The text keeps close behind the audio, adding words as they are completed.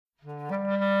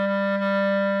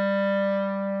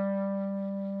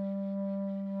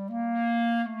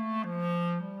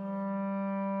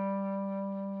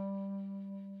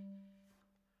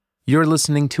You're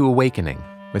listening to Awakening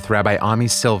with Rabbi Ami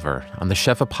Silver on the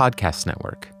Shefa Podcast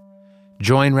Network.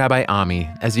 Join Rabbi Ami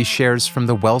as he shares from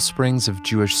the wellsprings of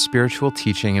Jewish spiritual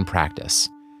teaching and practice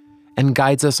and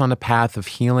guides us on a path of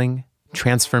healing,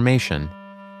 transformation,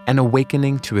 and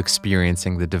awakening to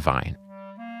experiencing the divine.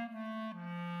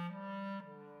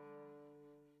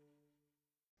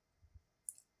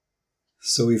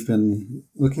 So we've been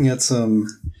looking at some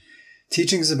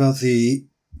teachings about the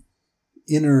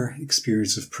inner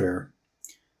experience of prayer,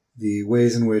 the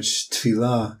ways in which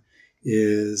tefillah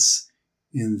is,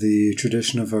 in the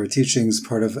tradition of our teachings,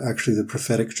 part of actually the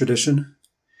prophetic tradition.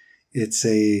 It's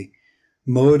a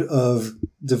mode of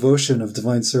devotion, of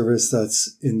divine service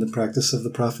that's in the practice of the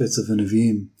prophets, of the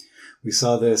Nevi'im. We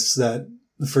saw this, that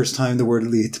the first time the word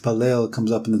litpalel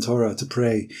comes up in the Torah, to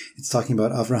pray, it's talking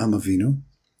about Avraham Avinu.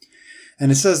 And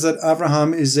it says that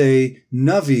Avraham is a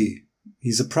Navi,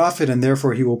 he's a prophet, and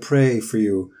therefore he will pray for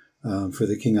you, for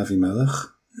the king Avimelech.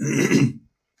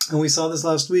 And we saw this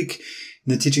last week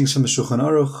in the teachings from the Shulchan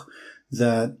Aruch,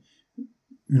 that,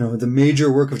 the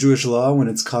major work of Jewish law, when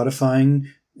it's codifying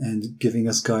and giving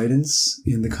us guidance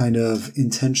in the kind of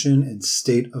intention and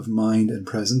state of mind and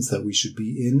presence that we should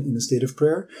be in a state of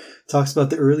prayer, talks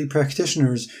about the early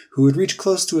practitioners who would reach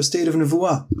close to a state of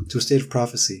nevuah, to a state of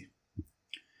prophecy.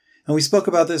 And we spoke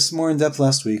about this more in depth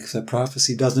last week, that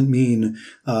prophecy doesn't mean,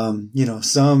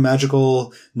 some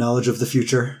magical knowledge of the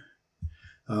future,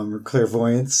 or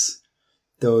clairvoyance.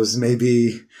 Those may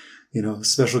be,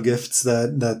 special gifts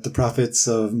that the prophets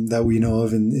that we know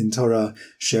of in Torah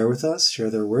share with us, share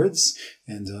their words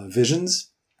and visions.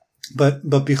 But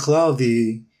bichlal,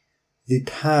 the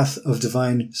path of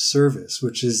divine service,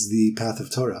 which is the path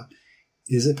of Torah,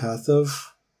 is a path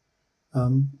of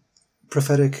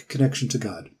prophetic connection to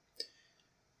God,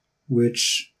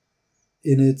 which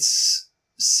in its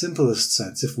simplest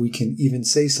sense, if we can even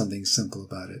say something simple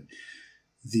about it,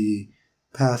 the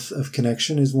path of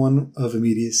connection is one of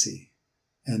immediacy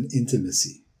and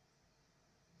intimacy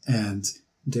and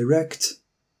direct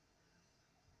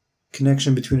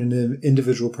connection between an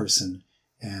individual person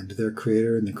and their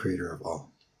creator and the creator of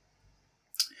all.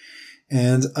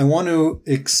 And I want to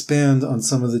expand on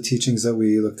some of the teachings that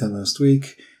we looked at last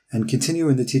week and continue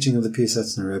in the teaching of the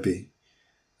Piasetzner Rebbe.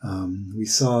 We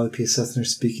saw Piasetzner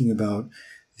speaking about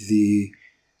the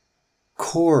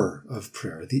core of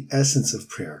prayer, the essence of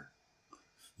prayer,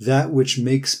 that which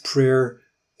makes prayer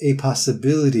a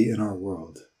possibility in our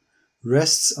world,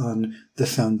 rests on the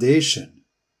foundation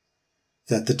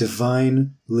that the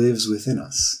divine lives within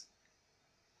us.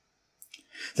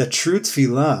 That true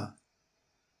tefillah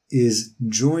is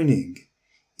joining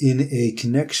in a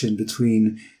connection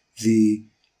between the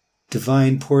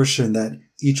divine portion that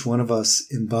each one of us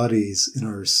embodies in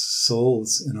our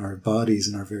souls, in our bodies,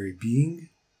 in our very being,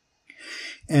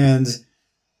 and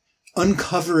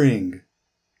uncovering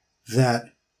that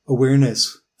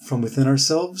awareness from within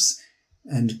ourselves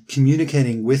and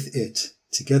communicating with it,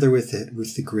 together with it,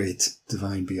 with the great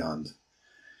divine beyond.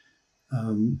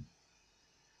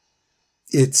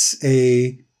 It's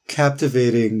a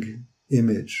captivating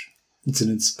image. It's an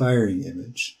inspiring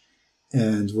image.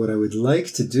 And what I would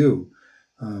like to do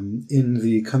in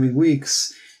the coming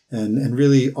weeks, and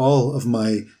really all of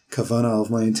my kavanah, all of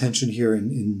my intention here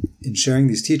in sharing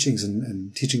these teachings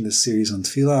and teaching this series on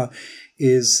tefillah,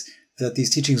 is that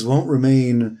these teachings won't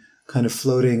remain kind of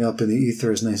floating up in the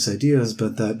ether as nice ideas,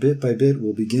 but that bit by bit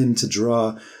we'll begin to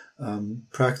draw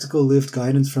practical lived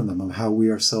guidance from them on how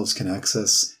we ourselves can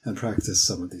access and practice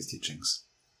some of these teachings.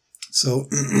 So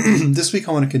this week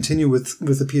I want to continue with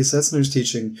the Piasetzner's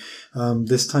teaching,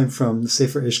 this time from the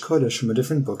Sefer Eish Kodesh, from a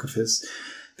different book of his,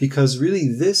 because really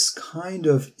this kind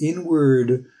of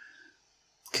inward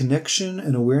connection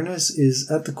and awareness is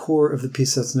at the core of the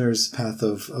Piasetzner's path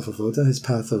of avoda, his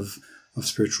path of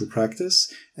spiritual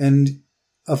practice. And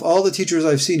of all the teachers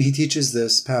I've seen, he teaches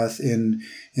this path in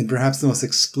perhaps the most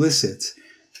explicit,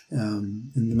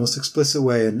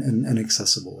 way and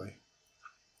accessible way.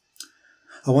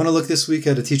 I want to look this week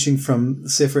at a teaching from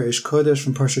Sefer Eish Kodesh,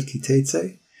 from Parshat Ki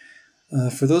Teitzei.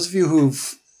 For those of you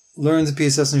who've learned the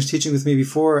Piasetzner's teaching with me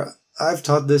before, I've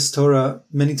taught this Torah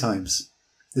many times.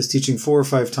 This teaching 4 or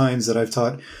 5 times that I've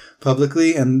taught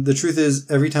publicly. And the truth is,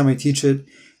 every time I teach it,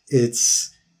 it's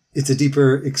a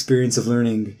deeper experience of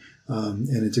learning and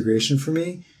integration for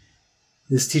me.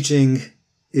 This teaching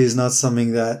is not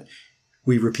something that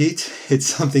we repeat. It's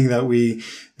something that we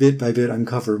bit by bit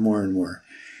uncover more and more.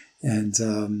 And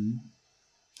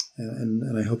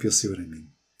I hope you'll see what I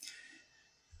mean.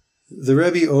 The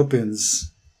Rebbe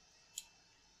opens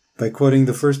by quoting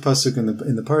the first pasuk in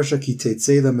the parsha, Ki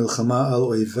tetzei milchama al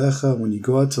oivecha, when you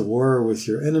go out to war with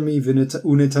your enemy,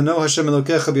 unetano Hashem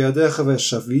elokecha biyadecha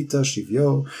ve'shavita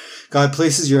shivyo. God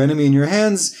places your enemy in your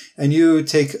hands, and you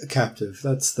take a captive.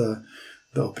 That's the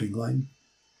opening line.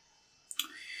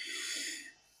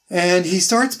 And he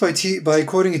starts by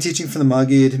quoting a teaching from the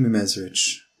Magid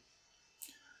Mimezrich.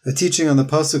 A teaching on the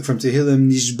pasuk from Tehillim,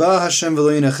 Nishba Hashem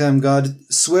v'lo yinachem, God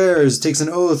swears, takes an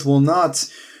oath, will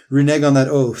not renege on that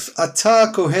oath.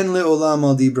 Ata kohen le'olam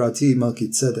al dibrati malki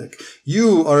tzedek.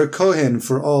 You are a kohen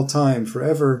for all time,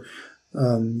 forever,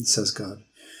 says God.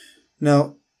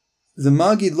 Now, the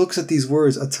Magid looks at these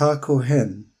words, Ata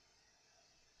kohen,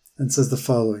 and says the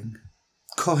following.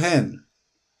 Kohen,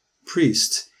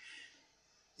 priest,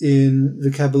 in the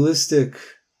Kabbalistic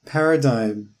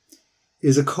paradigm,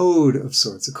 is a code of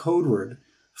sorts, a code word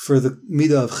for the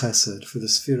midah of chesed, for the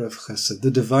sphira of chesed,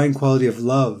 the divine quality of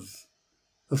love,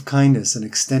 of kindness, and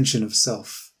extension of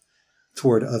self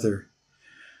toward other.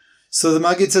 So the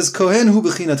Magid says, Kohen hu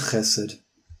b'chinat chesed.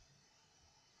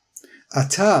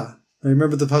 Ata, I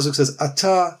remember the pasuk says,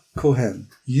 Ata Kohen.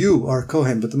 You are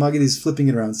Kohen, but the Magid is flipping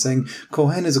it around, saying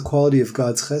Kohen is a quality of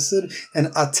God's chesed,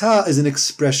 and Ata is an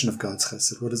expression of God's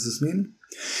chesed. What does this mean?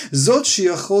 Zot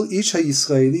sheyachol ish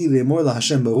hayisraeli le'emor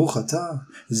laHashem baruch ata,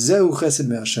 zehu chesed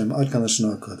me'Hashem, ad kan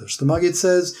lashon hakadosh. The Magid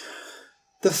says,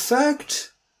 the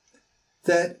fact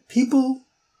that people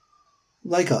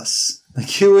like us,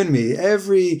 like you and me,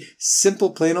 every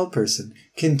simple plain old person,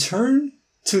 can turn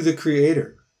to the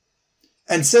Creator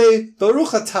and say, Baruch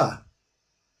Atah,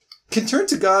 can turn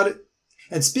to God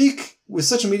and speak with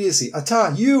such immediacy,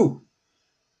 Atah, you,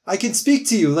 I can speak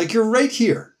to you like you're right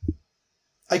here.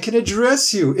 I can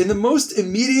address you in the most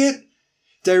immediate,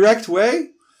 direct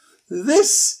way.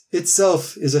 This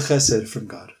itself is a chesed from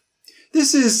God.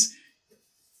 This is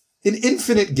an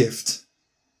infinite gift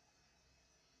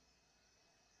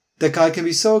that God can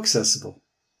be so accessible,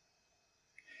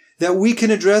 that we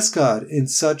can address God in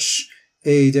such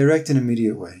a direct and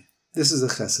immediate way. This is a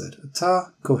chesed.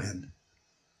 Ata Kohen.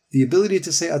 The ability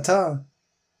to say Ata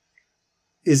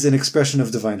is an expression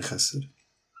of divine chesed.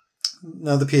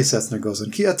 Now the P.S. Etzner goes on.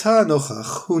 Ki Ata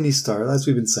nochach hu nistar, as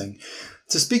we've been saying.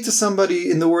 To speak to somebody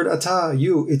in the word Ata,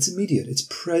 you, it's immediate, it's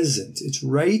present, it's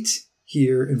right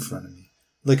here in front of me.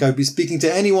 Like I'd be speaking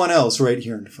to anyone else right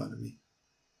here in front of me.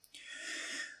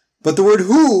 But the word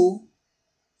who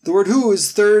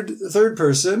is third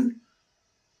person,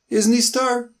 is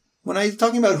nistar. When I'm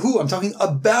talking about who, I'm talking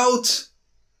about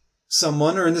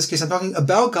someone, or in this case, I'm talking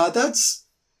about God. That's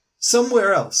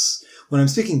somewhere else. When I'm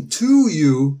speaking to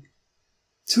you,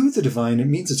 to the divine, it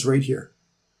means it's right here.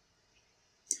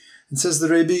 It says the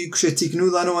Rebbe, "Kshetiknu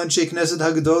lanu anshe knesset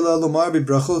hagdola lomar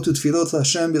bibrachot utfilot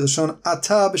laHashem b'lashon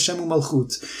ata b'shem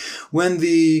u'malchut." When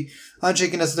the anshe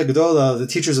knesset hagdola, the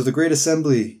teachers of the Great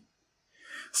Assembly,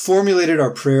 formulated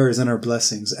our prayers and our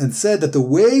blessings, and said that the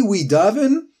way we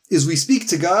daven is we speak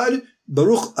to God,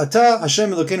 Baruch Ata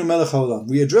Hashem Elokeinu Melech HaOlam.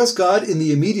 We address God in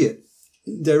the immediate,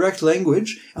 direct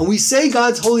language, and we say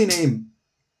God's holy name.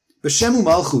 B'shem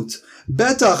u'malchut.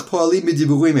 Betach po'alim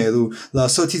b'diburim elu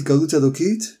la'asot hitgalut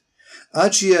elokit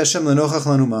ad sheyeh Hashem lenochach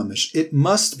lanu mamish. It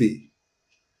must be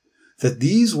that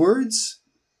these words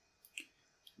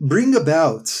bring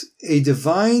about a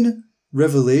divine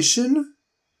revelation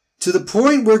to the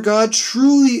point where God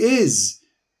truly is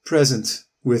present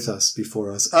with us,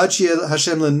 before us. Ad sheyeh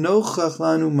Hashem lenochach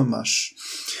lanu mamash.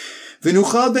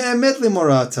 V'nuchal be'emet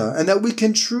lemorata, and that we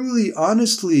can truly,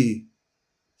 honestly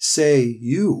say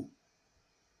you.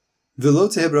 Because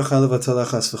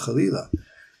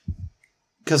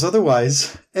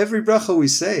otherwise, every bracha we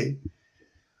say,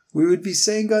 we would be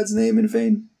saying God's name in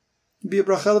vain. It would be a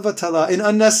bracha levatala, an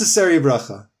unnecessary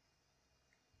bracha.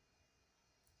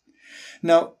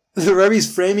 Now, the Rebbe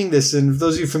is framing this, and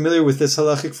those of you familiar with this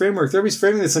halachic framework, the Rebbe is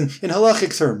framing this in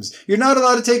halachic terms. You're not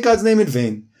allowed to take God's name in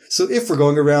vain. So if we're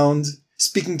going around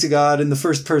speaking to God in the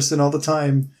first person all the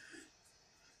time,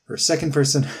 or second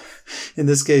person, in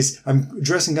this case, I'm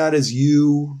addressing God as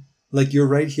you, like you're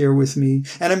right here with me,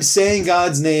 and I'm saying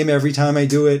God's name every time I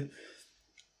do it.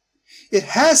 It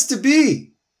has to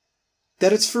be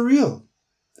that it's for real.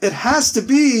 It has to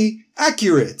be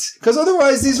accurate, because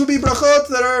otherwise these will be brachot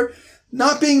that are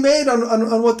not being made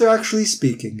on what they're actually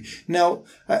speaking. Now,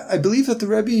 I believe that the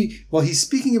Rebbe, while he's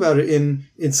speaking about it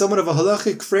in somewhat of a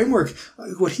halachic framework,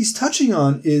 what he's touching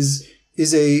on is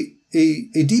a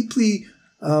deeply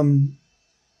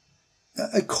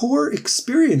a core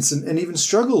experience and even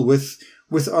struggle with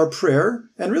our prayer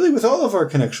and really with all of our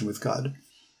connection with God.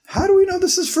 How do we know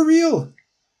this is for real?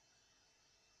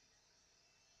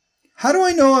 How do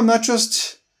I know I'm not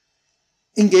just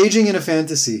engaging in a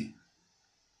fantasy?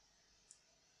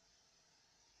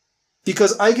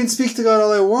 because I can speak to God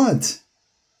all I want.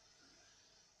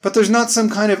 But there's not some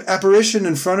kind of apparition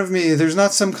in front of me. There's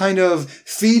not some kind of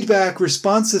feedback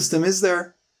response system, is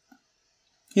there?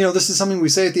 This is something we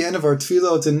say at the end of our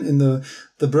tefillot in the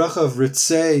bracha of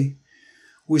Ritzei.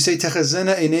 We say,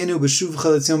 Techazena einenu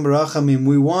b'shuvcha l'tzion barachamim.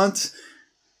 We want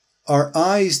our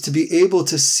eyes to be able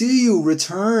to see you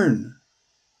return,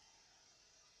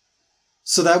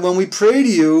 so that when we pray to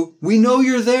you, we know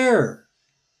you're there.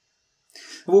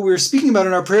 What we were speaking about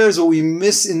in our prayers, what we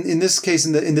miss in this case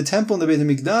in the temple in the Beit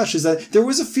HaMikdash, is that there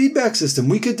was a feedback system.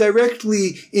 We could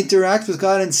directly interact with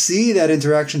God and see that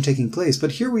interaction taking place.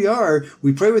 But here we are,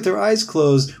 we pray with our eyes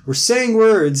closed, we're saying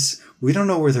words, we don't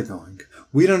know where they're going.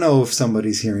 We don't know if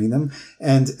somebody's hearing them,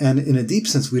 and in a deep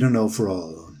sense, we don't know if we're all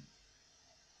alone.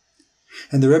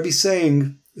 And the Rebbe's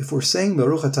saying, if we're saying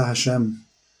Baruch Atah Hashem,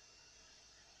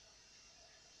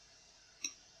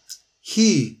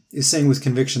 he is saying with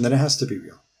conviction that it has to be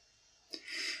real.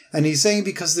 And he's saying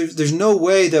because there's no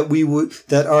way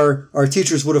that our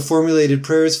teachers would have formulated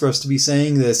prayers for us to be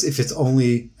saying this if it's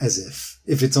only as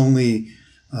if it's only,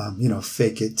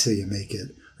 fake it till you make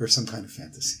it, or some kind of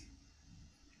fantasy.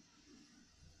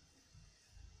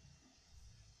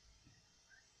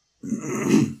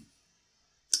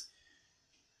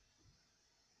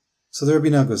 So the Rebbe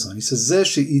now goes on. He says, Zeh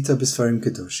she'ita b'sfarim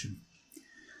kedoshim.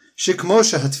 שכמו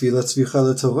שהתפילה צביחה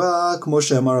לתורה, כמו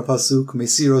שאמר הפסוק,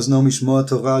 מסיר אוזנו משמוע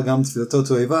תורה, גם תפילתו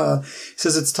תועבה. He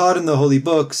says it's taught in the holy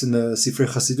books, in the Sifrei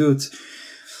Chassidut,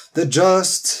 that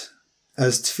just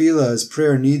as tefillah, as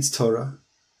prayer needs Torah,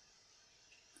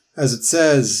 as it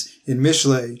says in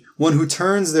Mishlei, one who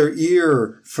turns their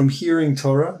ear from hearing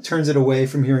Torah, turns it away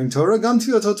from hearing Torah, gam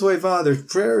tfilato toeva, their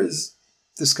prayer is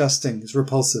disgusting, it's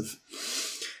repulsive.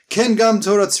 Ken gam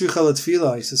Torah tzricha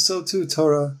letfilah, he says, so too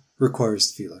Torah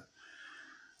requires tefillah.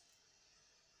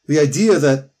 The idea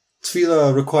that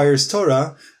tefillah requires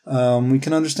Torah, we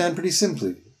can understand pretty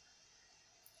simply.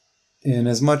 In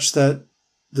as much that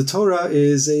the Torah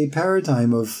is a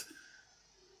paradigm of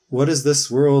what does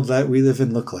this world that we live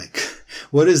in look like?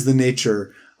 What is the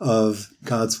nature of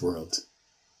God's world?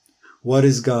 What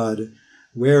is God?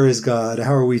 Where is God?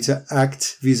 How are we to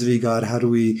act vis-a-vis God? How do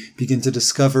we begin to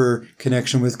discover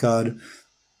connection with God?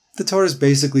 The Torah is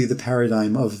basically the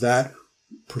paradigm of that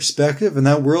perspective and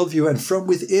that worldview. And from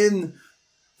within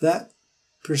that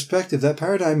perspective, that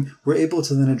paradigm, we're able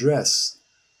to then address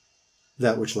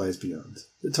that which lies beyond.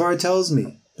 The Torah tells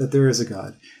me that there is a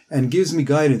God and gives me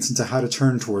guidance into how to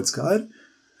turn towards God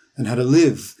and how to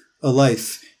live a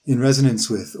life in resonance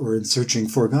with or in searching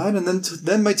for God. And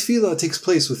then my tefillah takes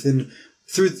place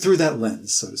through that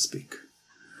lens, so to speak.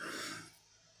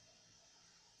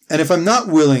 And if I'm not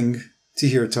willing to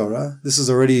hear Torah,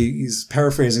 he's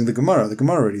paraphrasing the Gemara. The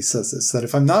Gemara already says this, that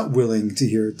if I'm not willing to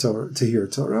hear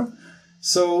Torah,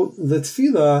 so the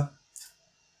tefillah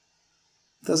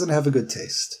doesn't have a good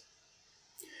taste.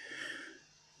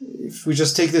 If we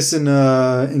just take this in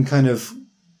kind of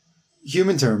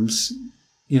human terms,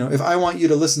 if I want you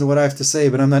to listen to what I have to say,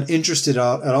 but I'm not interested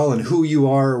at all in who you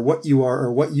are,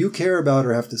 or what you care about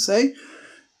or have to say,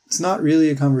 it's not really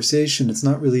a conversation. It's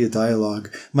not really a dialogue.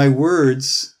 My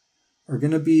words are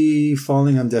going to be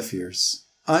falling on deaf ears.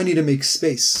 I need to make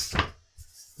space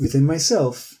within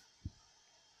myself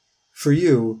for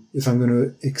you if I'm going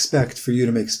to expect for you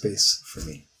to make space for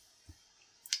me.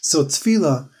 So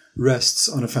tefillah rests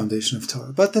on a foundation of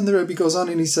Torah. But then the Rebbe goes on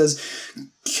and he says,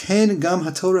 Ken gam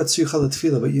haTorah tzricha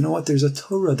letefillah. But you know what? There's a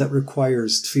Torah that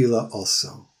requires tefillah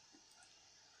also.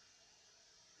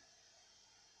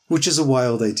 Which is a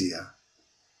wild idea.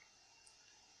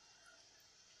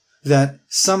 That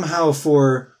somehow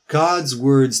for God's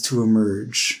words to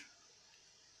emerge,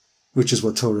 which is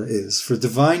what Torah is, for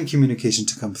divine communication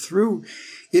to come through,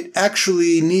 it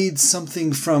actually needs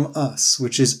something from us,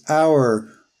 which is our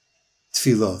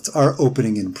tefillot, our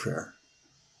opening in prayer.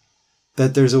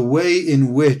 That there's a way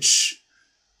in which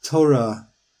Torah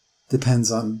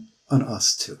depends on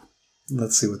us too.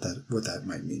 Let's see what that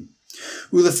might mean.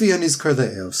 Ulefi hanizkar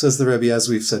le'el, says the Rebbe, as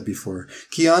we've said before,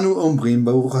 Ki anu omrim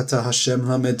baruch atah Hashem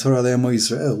lamed Torah le'amo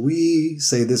Yisrael. We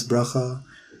say this bracha,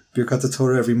 Birkat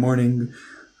Torah, every morning.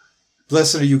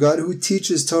 Blessed are you, God, who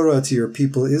teaches Torah to your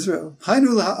people Israel. Hainu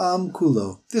la'am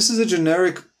kulo. This is a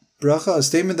generic bracha, a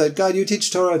statement that, God, you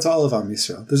teach Torah to all of Am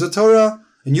Yisrael. There's a Torah,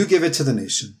 and you give it to the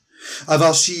nation.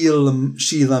 Aval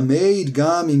shilamed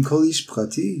gam im kol ish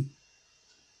prati.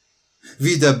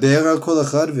 However,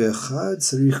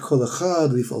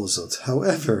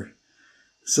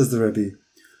 says the Rebbe,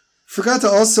 forgot to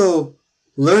also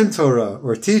learn Torah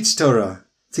or teach Torah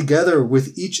together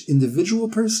with each individual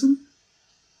person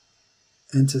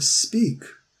and to speak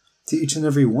to each and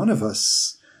every one of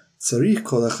us Tzarich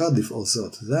kol echad lif'ol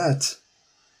zot. That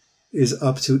is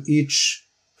up to each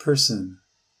person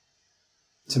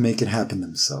to make it happen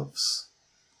themselves.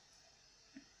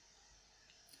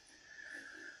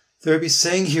 The Rebbe is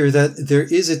saying here that there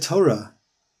is a Torah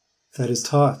that is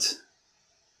taught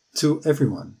to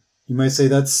everyone. You might say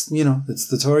it's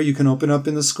the Torah you can open up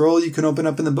in the scroll, you can open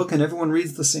up in the book, and everyone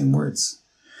reads the same words.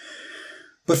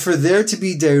 But for there to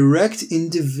be direct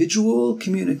individual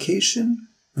communication,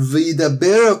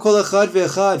 v'yidaber kol echad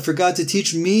ve'echad, for God to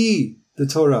teach me the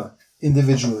Torah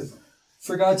individually,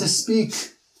 for God to speak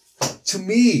to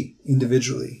me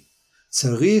individually,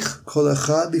 tzarich kol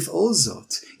echad lif'ol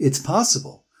zot. It's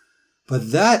possible,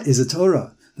 but that is a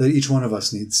Torah that each one of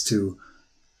us needs to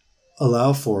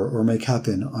allow for or make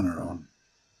happen on our own.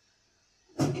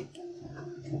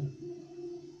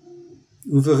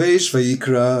 Uvereish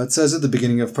Vayikra, it says at the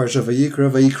beginning of Parsha Vayikra,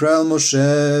 Vayikra el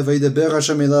Moshe, Vayidaber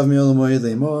Hashem elav mi'ol moed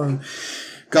leimor.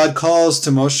 God calls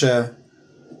to Moshe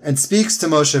and speaks to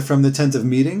Moshe from the tent of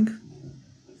meeting.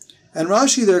 And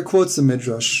Rashi there quotes the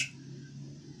Midrash.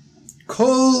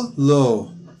 Kol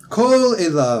lo, kol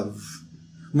elav,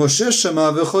 Moshe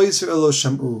shama v'chol Yisrael lo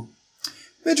sham'u.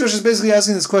 Midrash is basically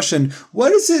asking this question, what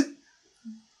does it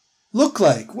look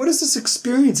like? What is this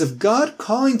experience of God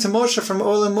calling to Moshe from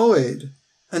Olam Moed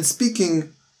and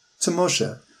speaking to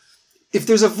Moshe? If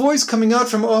there's a voice coming out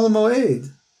from Olam Moed,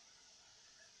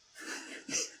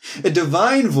 a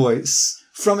divine voice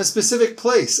from a specific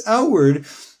place outward,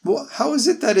 well, how is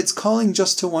it that it's calling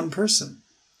just to one person?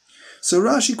 So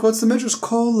Rashi quotes the Midrash,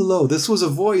 Kol lo. This was a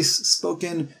voice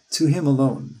spoken to him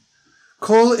alone.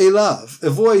 Kol elav, a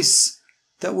voice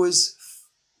that was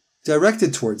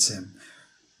directed towards him.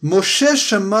 Moshe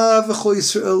shama v'chol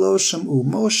Yisrael lo sham'u.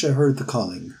 Moshe heard the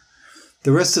calling.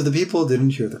 The rest of the people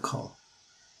didn't hear the call.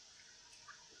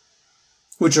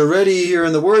 Which already here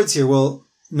in the words here, well,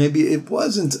 maybe it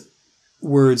wasn't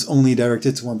words only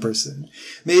directed to one person.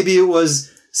 Maybe it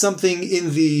was something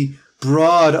in the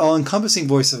broad, all-encompassing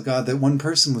voice of God that one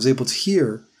person was able to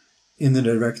hear in the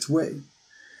direct way.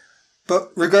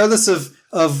 But regardless of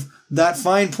that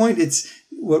fine point, it's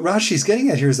what Rashi's getting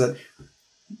at here is that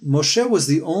Moshe was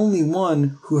the only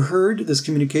one who heard this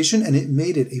communication, and it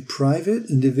made it a private,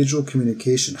 individual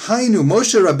communication. Hainu,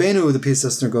 Moshe Rabbeinu, the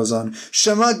Pesach goes on,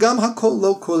 Shema gam hakol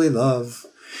lo kol elav.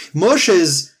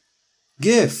 Moshe's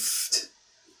gift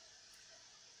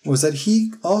was that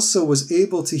he also was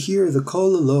able to hear the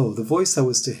kol lo, the voice that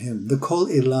was to him, the kol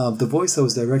elav, the voice that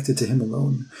was directed to him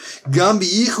alone. Gam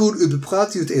biyichud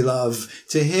u'b'pratiut elav,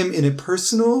 to him in a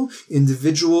personal,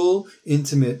 individual,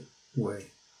 intimate way.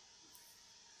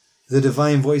 The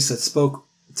divine voice that spoke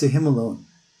to him alone.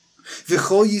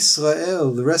 V'chol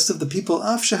Yisrael, the rest of the people,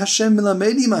 af she'Hashem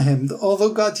melamed imahem,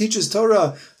 although God teaches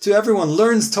Torah to everyone,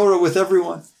 learns Torah with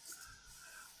everyone.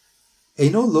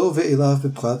 Eino lo ve'elav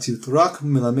b'pratiut, rak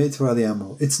melamed Torah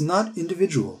le'amo. It's not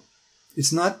individual.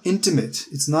 It's not intimate.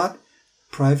 It's not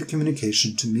private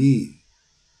communication to me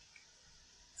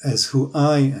as who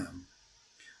I am.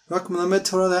 Rak melamed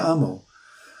Torah le'amo.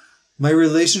 My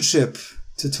relationship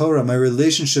to Torah, my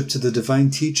relationship to the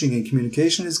divine teaching and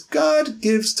communication is God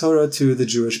gives Torah to the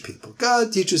Jewish people.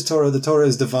 God teaches Torah. The Torah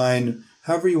is divine,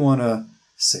 however you want to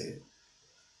say it.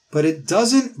 But it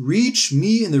doesn't reach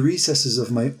me in the recesses of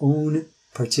my own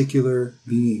particular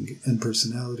being and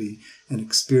personality and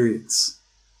experience.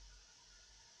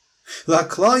 La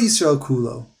klal Yisrael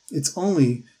kulo. It's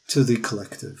only to the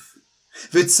collective.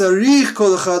 And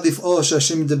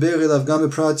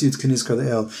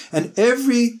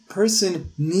every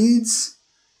person needs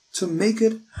to make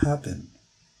it happen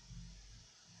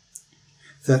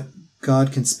that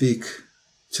God can speak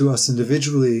to us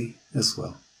individually as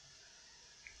well.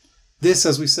 This,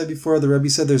 as we said before, the Rebbe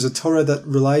said there's a Torah that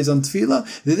relies on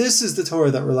tefillah. This is the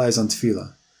Torah that relies on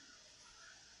tefillah.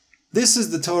 This is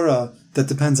the Torah that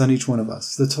depends on each one of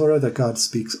us. The Torah that God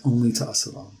speaks only to us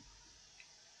alone.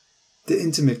 The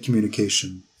intimate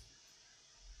communication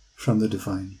from the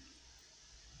divine.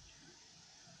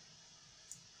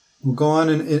 We'll go on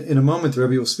in a moment. The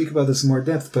Rebbe will speak about this in more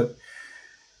depth, but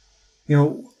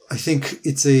I think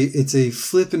it's a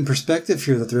flip in perspective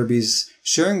here that the Rebbe is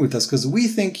sharing with us, because we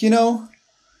think,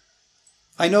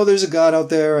 I know there's a God out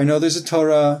there. I know there's a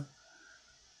Torah.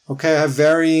 Okay, I have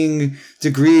varying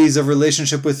degrees of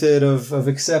relationship with it, of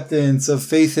acceptance, of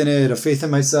faith in it, of faith in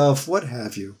myself, what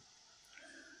have you.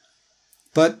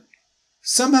 But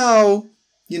somehow,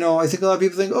 I think a lot of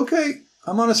people think, okay,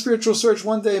 I'm on a spiritual search.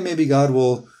 One day maybe God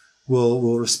will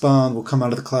respond, will come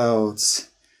out of the clouds,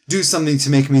 do something to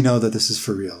make me know that this is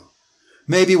for real.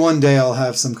 Maybe one day I'll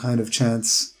have some kind of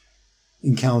chance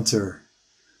encounter.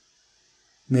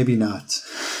 Maybe not.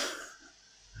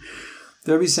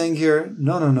 The Rebbe is saying here,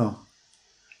 no.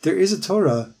 There is a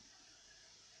Torah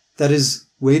that is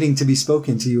waiting to be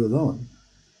spoken to you alone.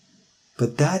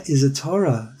 But that is a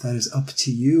Torah that is up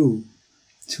to you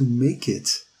to make it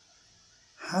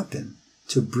happen,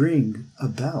 to bring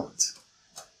about.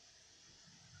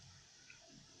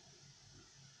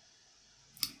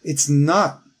 It's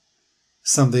not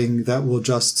something that will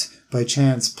just by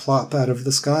chance plop out of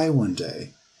the sky one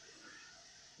day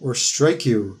or strike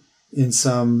you in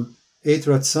some Eit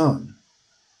Ratzon.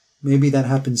 Maybe that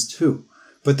happens too.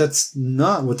 But that's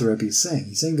not what the Rebbe is saying.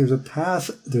 He's saying there's a path,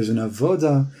 there's an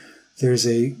avoda, there's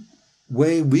a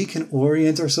way we can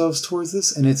orient ourselves towards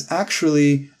this, and it's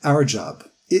actually our job.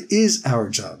 It is our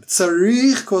job.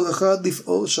 Tzarich kol echad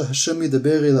lif'ol sheHashem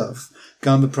yidaber elav,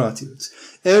 gam b'pratiyut.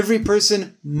 Every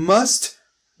person must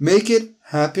make it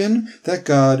happen that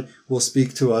God will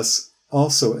speak to us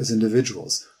also as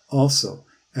individuals, also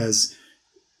as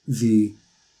the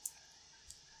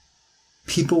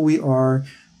people we are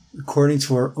according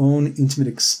to our own intimate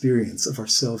experience of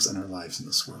ourselves and our lives in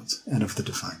this world and of the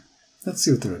divine. Let's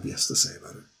see what the Rebbe has to say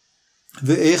about it.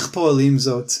 Ve'ech po'alim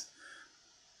zot.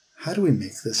 How do we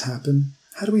make this happen?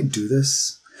 How do we do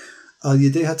this? Al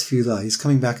yedei ha-tfilah. He's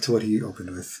coming back to what he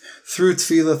opened with. Through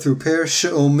tfilah, through prayer,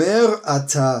 she'omer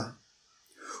ata,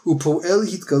 u'po'el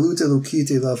hitgalut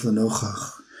elokit elav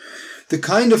lenochach. The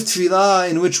kind of tfilah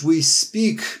in which we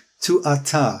speak to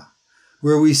ata,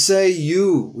 where we say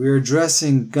you, we're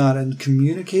addressing God and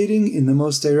communicating in the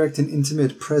most direct and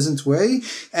intimate present way,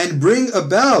 and bring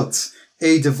about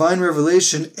a divine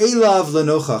revelation, elav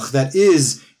lenochach, that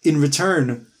is, in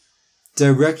return,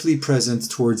 directly present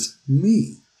towards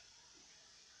me.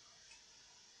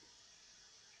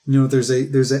 You know, there's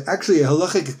actually a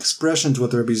halachic expression to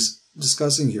what the Rebbe is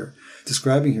describing here,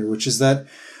 which is that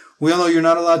we all know you're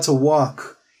not allowed to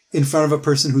walk in front of a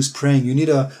person who's praying. You need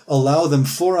to allow them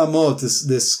 4 amot,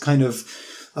 this kind of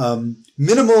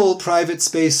minimal private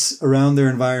space around their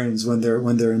environs when they're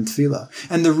in tefillah.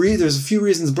 And there's a few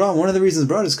reasons brought. One of the reasons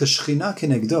brought is because Shekhinah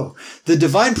kenegdo. The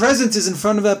divine presence is in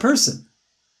front of that person.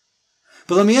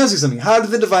 But let me ask you something. How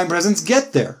did the divine presence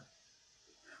get there?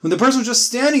 When the person was just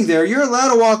standing there, you're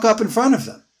allowed to walk up in front of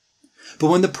them. But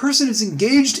when the person is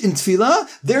engaged in tefillah,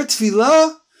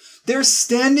 they're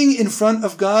standing in front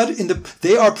of God.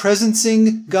 They are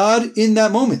presencing God in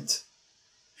that moment.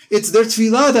 It's their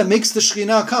tefillah that makes the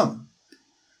Shekhinah come.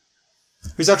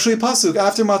 There's actually a pasuk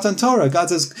after Matan Torah. God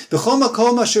says, "B'chol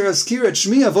makom asher azkir et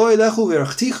shmi avo elechu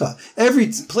v'erachticha."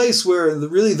 Every place where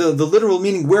really the literal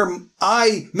meaning where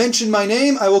I mention my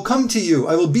name, I will come to you.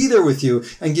 I will be there with you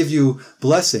and give you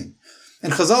blessing.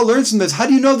 And Chazal learns from this. How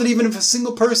do you know that even if a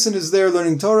single person is there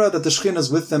learning Torah, that the Shekhinah is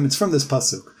with them? It's from this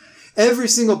pasuk. Every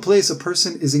single place a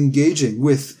person is engaging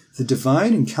with the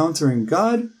divine, encountering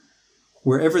God,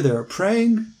 wherever they are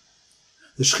praying,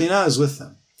 the Shekhinah is with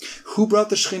them. Who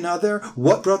brought the Shekhinah there?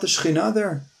 What brought the Shekhinah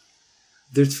there?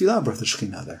 Their tefillah brought the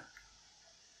Shekhinah there.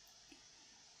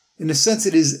 In a sense,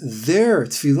 it is their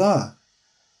tefillah.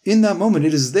 In that moment,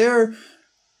 it is their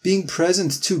being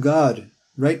present to God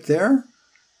right there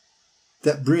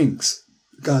that brings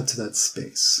God to that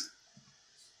space.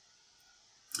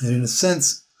 And in a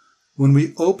sense, when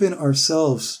we open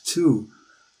ourselves to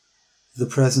the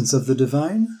presence of the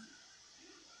divine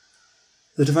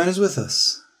is with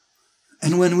us.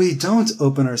 And when we don't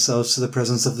open ourselves to the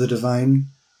presence of the divine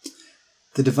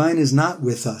is not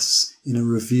with us in a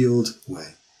revealed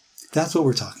way. That's what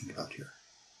we're talking about here.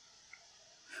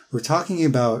 We're talking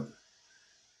about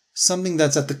something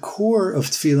that's at the core of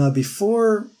tefillah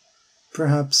before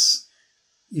perhaps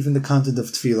even the content of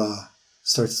tefillah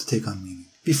starts to take on meaning.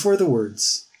 Before the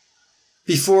words,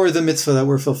 before the mitzvah that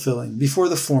we're fulfilling, before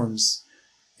the forms.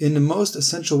 In the most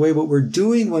essential way, what we're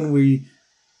doing when we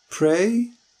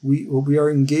pray, what we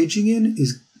are engaging in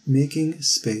is making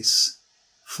space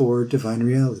for divine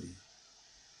reality.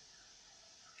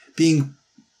 Being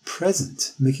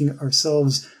present, making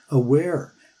ourselves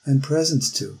aware and present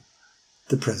to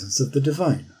the presence of the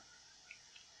divine.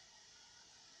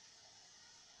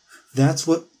 That's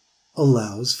what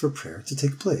allows for prayer to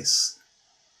take place.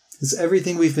 It's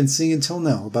everything we've been seeing until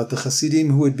now about the Hasidim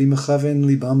who would be mechaven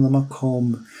libam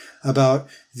lamakom, about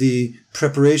the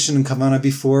preparation and kavanah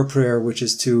before prayer, which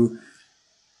is to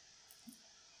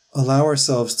allow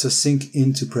ourselves to sink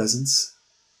into presence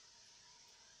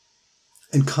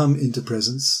and come into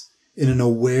presence in an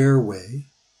aware way.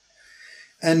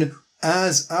 And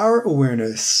as our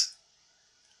awareness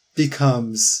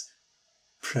becomes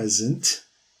present,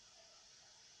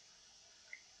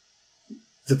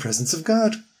 the presence of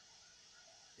God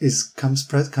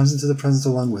comes into the presence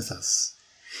along with us.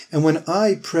 And when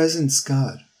I presence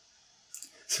God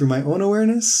through my own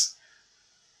awareness,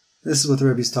 This is what the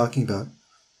Rebbe is talking about.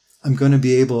 I'm going to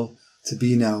be able to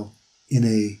be now in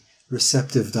a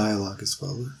receptive dialogue as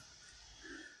well.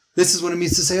 This is what it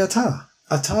means to say Atah.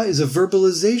 Atah is a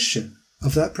verbalization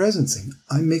of that presencing.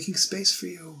 I'm making space for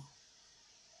you.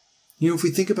 If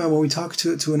we think about when we talk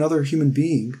to another human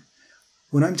being,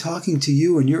 when I'm talking to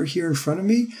you and you're here in front of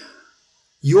me,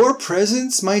 your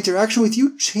presence, my interaction with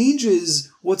you changes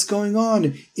what's going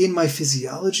on in my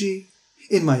physiology,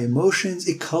 in my emotions.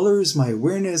 It colors my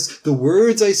awareness. The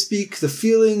words I speak, the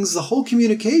feelings, the whole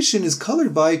communication is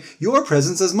colored by your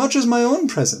presence as much as my own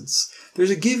presence. There's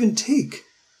a give and take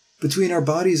between our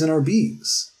bodies and our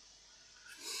beings.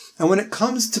 And when it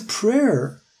comes to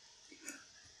prayer,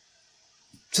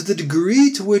 to the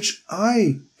degree to which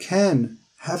I can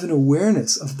have an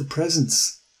awareness of the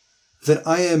presence that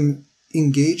I am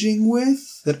engaging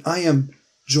with, that I am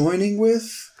joining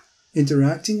with,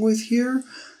 interacting with here,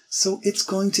 so it's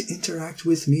going to interact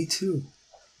with me too.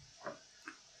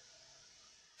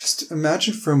 Just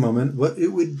imagine for a moment what it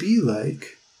would be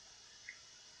like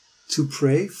to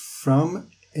pray from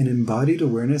an embodied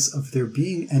awareness of there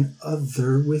being an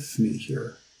other with me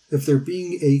here, if there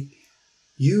being a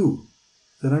you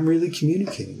that I'm really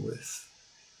communicating with.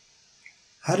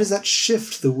 How does that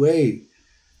shift the way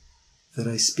that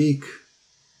I speak,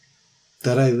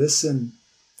 that I listen,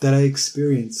 that I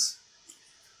experience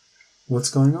what's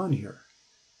going on here?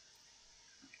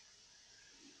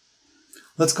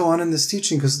 Let's go on in this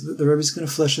teaching because the Rebbe is going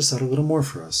to flesh this out a little more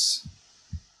for us.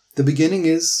 The beginning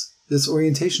is this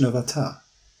orientation of Atah.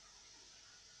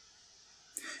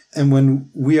 And when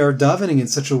we are davening in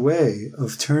such a way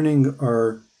of turning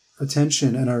our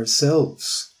attention and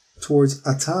ourselves towards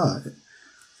Atah,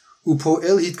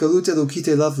 Upo'el hitgalut elokit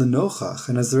elav lenochach,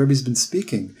 and as the Rebbe's been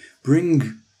speaking,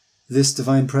 bring this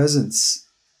divine presence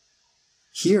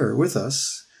here with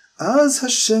us. Az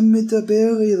Hashem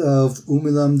medaber elav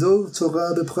umilamdo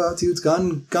Torah bepratiut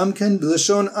gam ken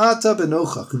b'lashon ata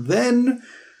benochach. Then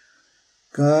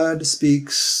God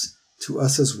speaks to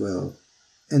us as well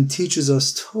and teaches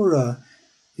us Torah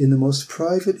in the most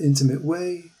private, intimate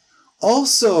way.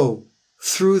 Also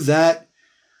through that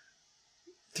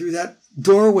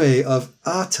doorway of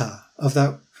Ata, of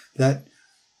that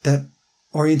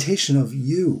orientation of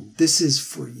you. This is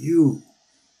for you.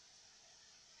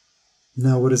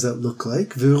 Now, what does that look like?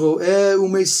 V'ro'eh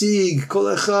u'meisig kol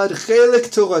echad chelek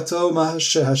torato ma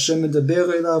Hashem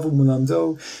medaber elav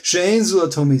u'mulamdo she'ein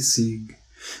zulato meisig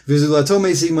v'zulato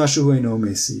meisig ma shehu eino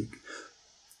meisig.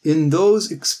 In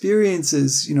those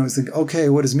experiences, it's like, okay,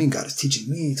 what does it mean? God is teaching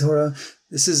me Torah.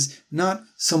 This is not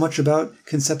so much about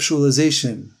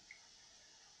conceptualization.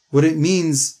 What it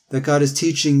means that God is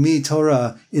teaching me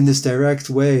Torah in this direct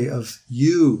way of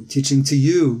you, teaching to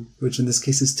you, which in this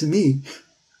case is to me,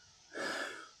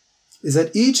 is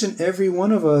that each and every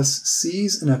one of us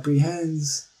sees and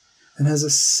apprehends and has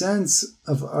a sense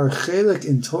of our chelek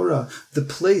in Torah, the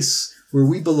place where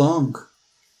we belong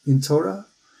in Torah,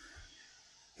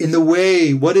 in the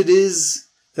way, what it is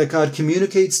that God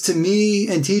communicates to me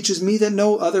and teaches me that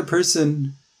no other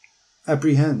person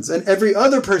apprehends. And every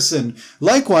other person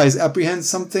likewise apprehends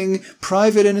something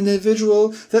private and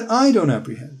individual that I don't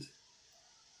apprehend.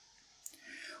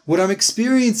 What I'm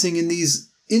experiencing in these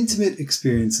intimate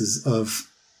experiences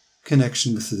of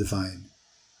connection with the divine,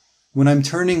 when I'm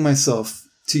turning myself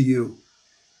to you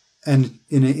and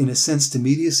in a sense to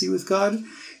immediacy with God,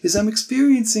 is I'm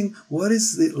experiencing what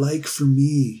is it like for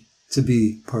me to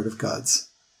be part of God's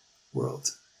world.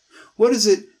 What is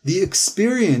it, the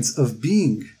experience of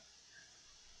being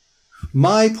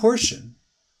my portion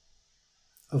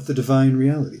of the divine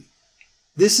reality?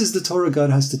 This is the Torah God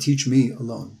has to teach me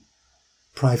alone,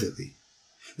 privately.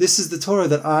 This is the Torah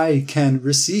that I can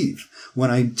receive when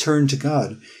I turn to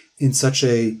God in such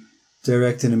a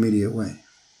direct and immediate way.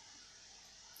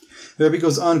 The Rebbe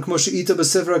goes on, Kmo she'ita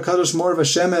b'sefer HaKadosh Mor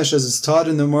Vashemesh, as is taught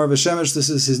in the Mor Vashemesh. This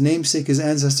is his namesake, his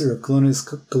ancestor, Rav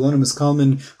Kalonymus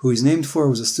Kalman, who he's named for,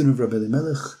 was a student of Rabbi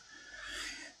Elimelech.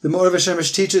 The Mor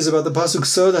Vashemesh teaches about the pasuk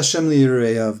Sod Hashem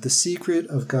liyireyav. The secret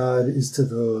of God is to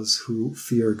those who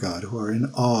fear God, who are in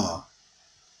awe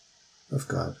of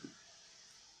God.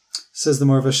 Says the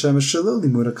Mor Vashemesh, Shelo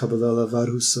limud HaKabbalah lavad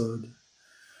hu sod.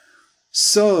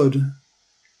 Sod,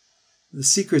 the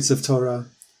secrets of Torah,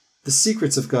 the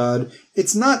secrets of God,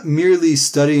 it's not merely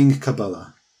studying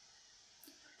Kabbalah.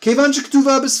 It's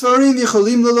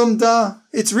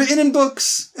written in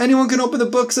books. Anyone can open the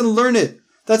books and learn it.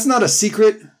 That's not a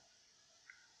secret.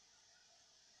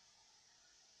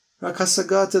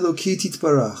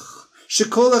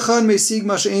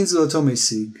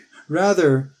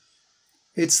 Rather,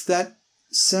 it's that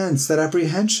sense, that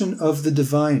apprehension of the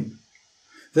divine,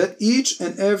 that each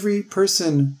and every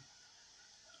person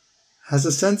has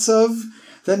a sense of,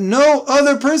 that no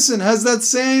other person has that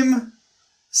same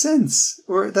sense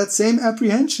or that same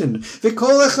apprehension.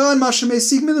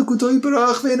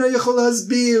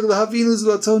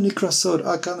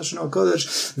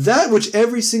 That which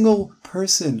every single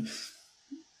person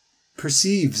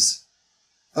perceives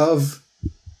of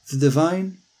the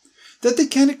divine, that they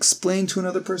can't explain to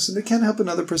another person, they can't help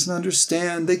another person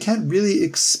understand, they can't really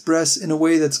express in a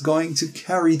way that's going to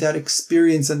carry that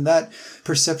experience and that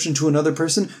perception to another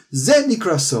person. Zet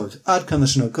nikra sod, ad kan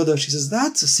lashon HaKodesh. He says,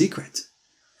 that's a secret.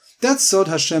 That's Sod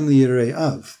Hashem liyirei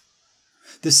av.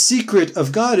 The secret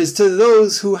of God is to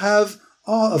those who have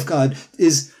awe of God,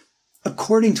 is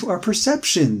according to our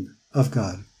perception of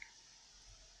God.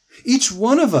 Each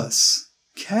one of us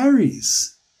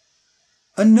carries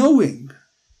a knowing.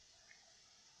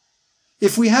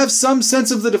 If we have some sense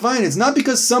of the divine, it's not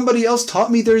because somebody else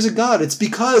taught me there's a God. It's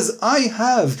because I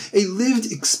have a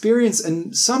lived experience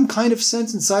and some kind of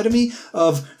sense inside of me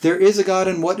of there is a God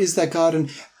and what is that God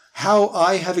and how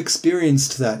I have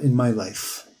experienced that in my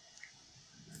life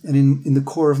and in the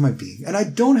core of my being. And I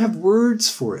don't have words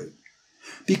for it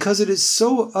because it is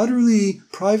so utterly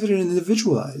private and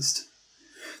individualized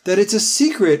that it's a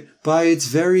secret by its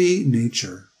very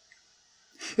nature.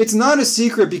 It's not a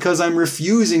secret because I'm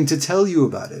refusing to tell you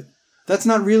about it. That's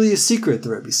not really a secret, the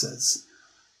Rebbe says.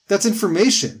 That's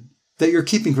information that you're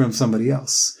keeping from somebody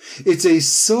else. It's a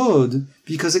sod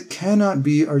because it cannot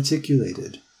be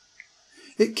articulated.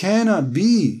 It cannot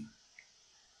be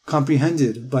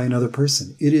comprehended by another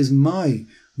person. It is my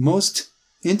most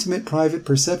intimate, private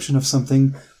perception of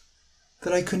something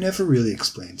that I could never really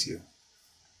explain to you.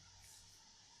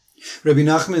 Rabbi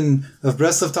Nachman of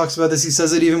Breslov talks about this. He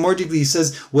says it even more deeply. He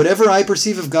says, whatever I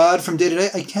perceive of God from day to day,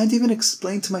 I can't even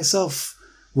explain to myself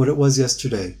what it was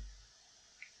yesterday.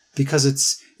 Because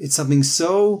it's something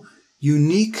so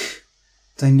unique,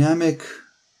 dynamic,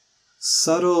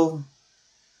 subtle,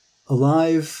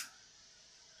 alive,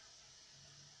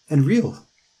 and real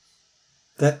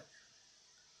that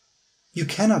you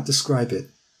cannot describe it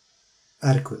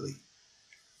adequately.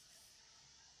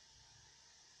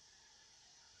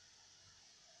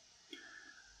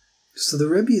 So the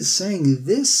Rebbe is saying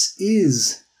this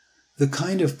is the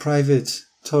kind of private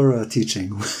Torah teaching.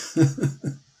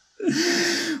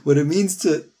 What it means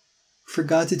for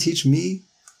God to teach me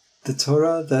the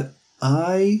Torah that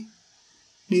I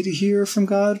need to hear from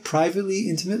God privately,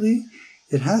 intimately,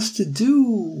 it has to do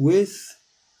with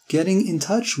getting in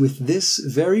touch with this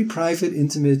very private,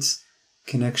 intimate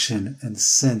connection and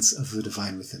sense of the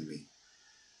divine within me.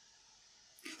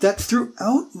 That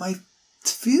throughout my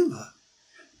tefillah,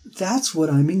 that's what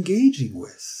I'm engaging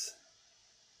with.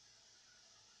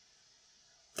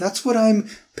 That's what I'm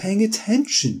paying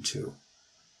attention to.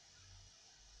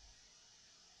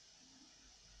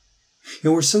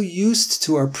 We're so used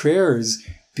to our prayers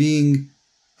being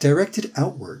directed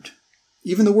outward.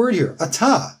 Even the word here,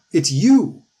 ata, it's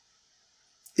you.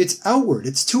 It's outward.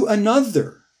 It's to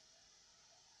another.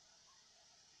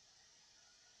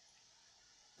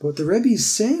 But what the Rebbe is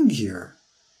saying here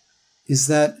is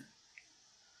that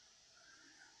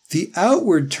the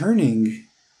outward turning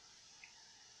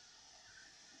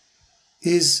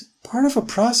is part of a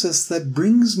process that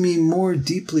brings me more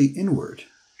deeply inward.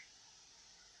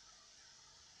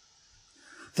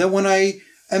 That when I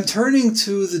am turning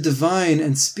to the divine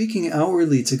and speaking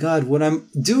outwardly to God, what I'm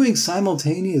doing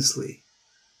simultaneously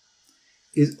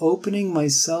is opening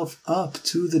myself up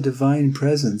to the divine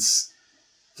presence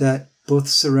that both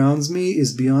surrounds me,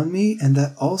 is beyond me, and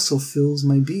that also fills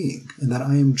my being, and that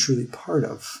I am truly part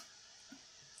of.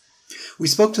 We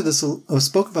spoke about this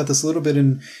a little bit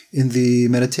in the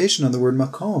meditation on the word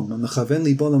makom, on the chaven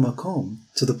libo lamakom,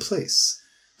 to the place.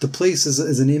 The place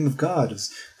is a name of God,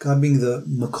 as God being the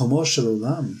makomo shel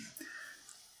olam.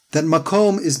 That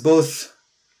makom is both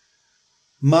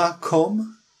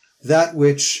makom, that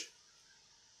which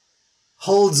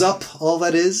holds up all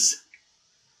that is,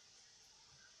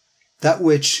 that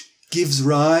which gives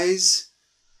rise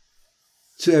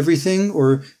to everything,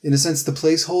 or in a sense the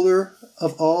placeholder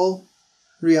of all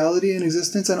reality and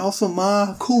existence, and also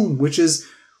ma'kum, which is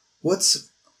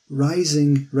what's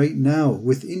rising right now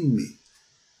within me.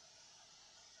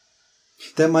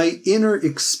 That my inner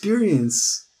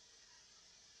experience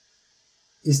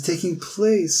is taking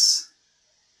place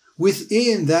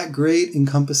within that great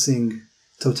encompassing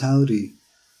totality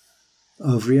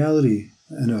of reality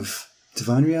and of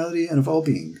divine reality and of all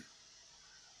being.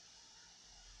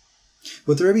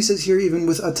 What the Rebbe says here, even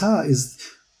with Atah, is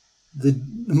the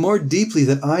more deeply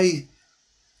that I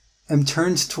am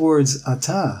turned towards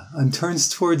Ata, I'm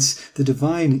turned towards the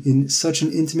divine in such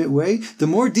an intimate way, the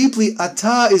more deeply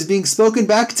Ata is being spoken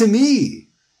back to me.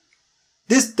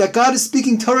 That God is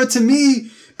speaking Torah to me,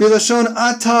 Bilashon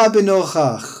Ata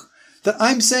benochach. That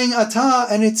I'm saying Ata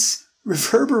and it's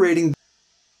reverberating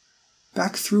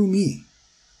back through me.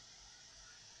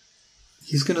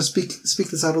 He's going to speak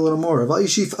this out a little more. But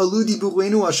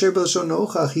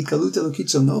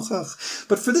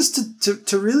for this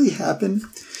to really happen,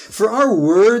 for our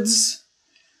words,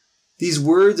 these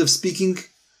words of speaking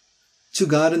to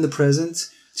God in the present,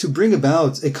 to bring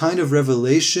about a kind of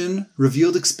revelation,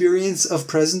 revealed experience of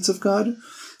presence of God,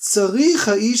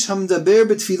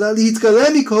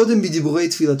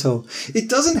 it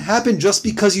doesn't happen just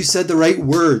because you said the right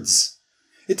words.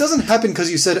 It doesn't happen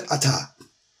because you said Ata.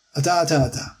 Ata, ata,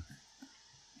 ata.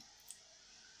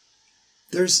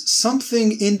 There's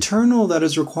something internal that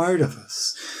is required of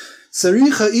us.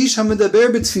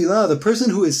 The person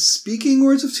who is speaking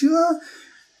words of tefillah,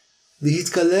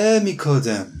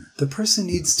 the person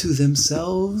needs to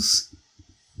themselves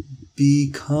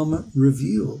become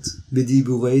revealed.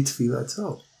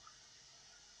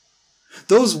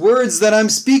 Those words that I'm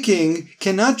speaking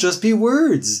cannot just be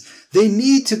words. They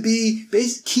need to be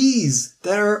keys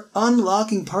that are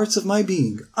unlocking parts of my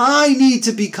being. I need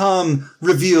to become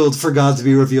revealed for God to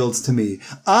be revealed to me.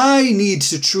 I need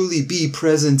to truly be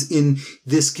present in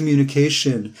this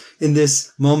communication, in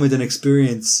this moment and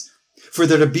experience, for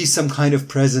there to be some kind of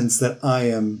presence that I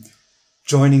am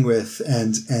joining with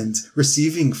and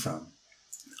receiving from.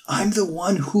 I'm the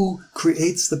one who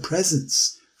creates the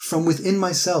presence from within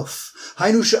myself.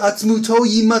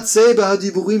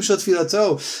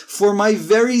 For my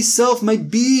very self, my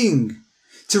being,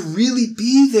 to really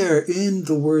be there in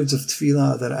the words of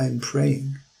tefillah that I'm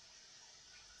praying.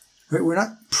 Right?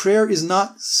 Prayer is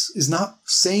not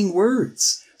saying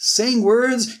words. Saying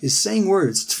words is saying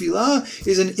words. Tefillah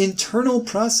is an internal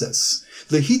process.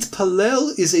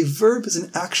 Lehitpalel is a verb, is an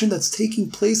action that's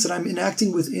taking place that I'm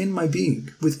enacting within my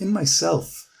being, within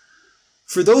myself.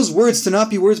 For those words to not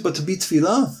be words but to be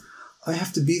tefillah, I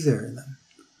have to be there in them.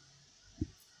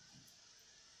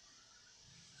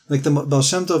 Like the Baal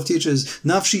Shem Tov teaches,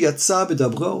 Nafshi yatsa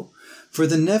b'dabro, for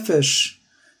the nefesh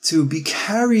to be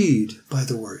carried by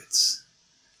the words.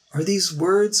 Are these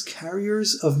words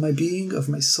carriers of my being, of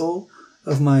my soul,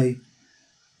 of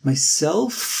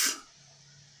myself?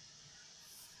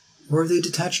 Or are they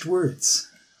detached words?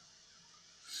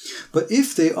 But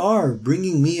if they are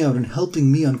bringing me out and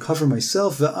helping me uncover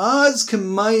myself, then,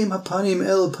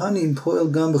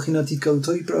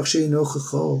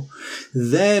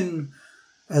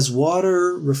 as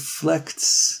water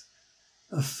reflects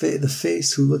the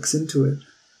face who looks into it,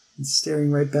 it's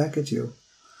staring right back at you,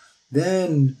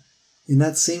 then, in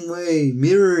that same way,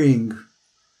 mirroring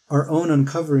our own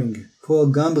uncovering,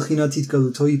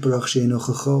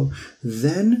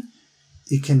 then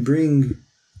it can bring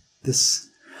this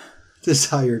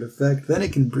desired effect. Then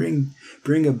it can bring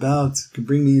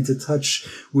me into touch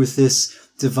with this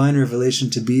divine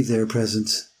revelation to be there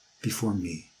present before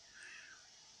me.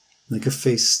 Like a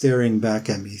face staring back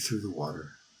at me through the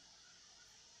water.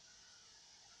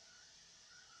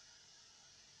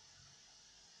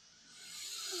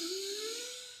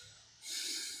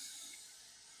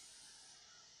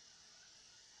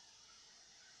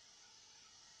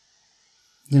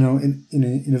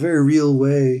 In a very real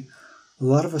way, a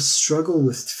lot of us struggle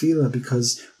with tefillah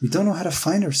because we don't know how to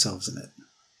find ourselves in it.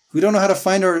 We don't know how to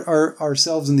find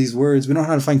ourselves in these words. We don't know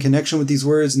how to find connection with these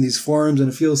words and these forms, and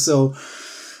it feels so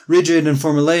rigid and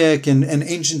formulaic and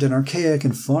ancient and archaic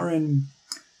and foreign.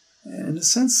 And in a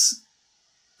sense,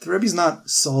 the Rebbe's not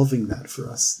solving that for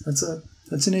us.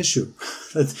 That's an issue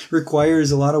that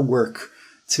requires a lot of work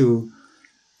to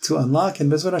unlock,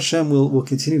 and Bezrat Hashem will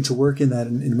continue to work in that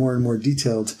in more and more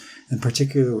detailed and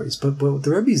particular ways. But what the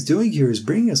Rebbe is doing here is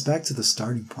bringing us back to the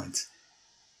starting point,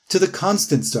 to the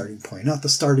constant starting point, not the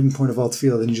starting point of all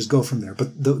tefillah, then you just go from there.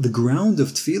 But the ground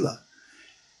of tefillah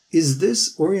is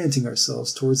this orienting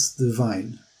ourselves towards the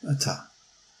divine, Ata.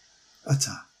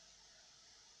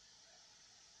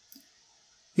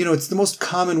 It's the most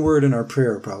common word in our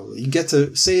prayer, probably. You get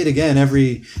to say it again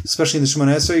especially in the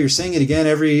Shemona Esrei, you're saying it again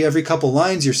every couple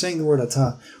lines, you're saying the word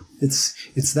Ata.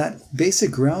 It's that basic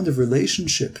ground of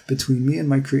relationship between me and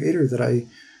my Creator that I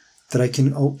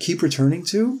can keep returning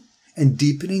to and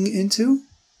deepening into.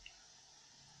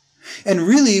 And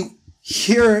really,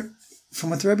 here,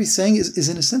 from what the Rebbe is saying, is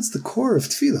in a sense the core of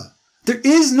tefillah. There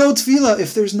is no tefillah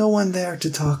if there's no one there to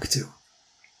talk to.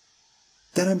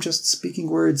 Then I'm just speaking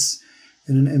words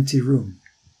in an empty room.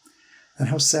 And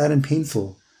how sad and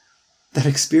painful that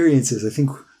experience is. I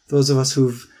think those of us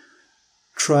who've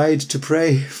tried to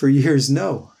pray for years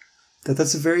know that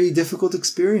that's a very difficult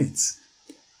experience.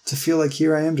 To feel like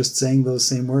here I am just saying those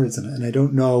same words and I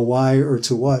don't know why or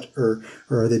to what or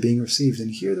are they being received. And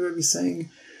here the Rebbe is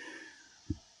saying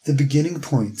the beginning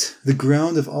point, the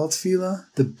ground of all tefillah,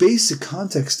 the basic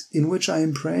context in which I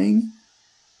am praying,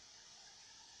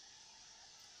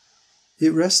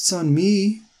 it rests on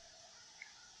me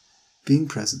being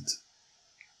present.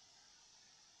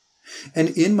 And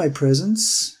in my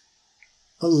presence,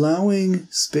 allowing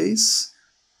space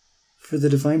for the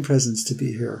divine presence to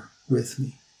be here with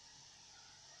me.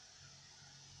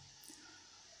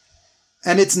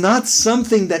 And it's not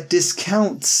something that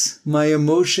discounts my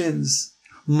emotions,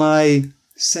 my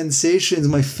sensations,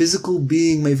 my physical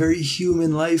being, my very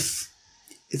human life.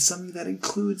 It's something that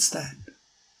includes that.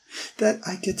 That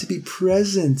I get to be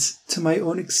present to my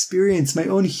own experience, my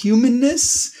own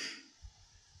humanness.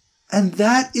 And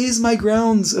that is my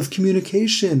grounds of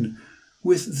communication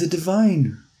with the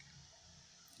divine.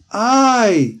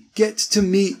 I get to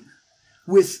meet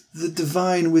with the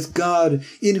divine, with God,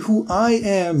 in who I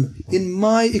am, in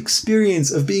my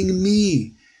experience of being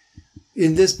me,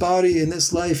 in this body, in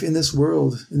this life, in this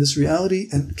world, in this reality,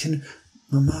 and can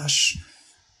mamash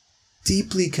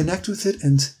deeply connect with it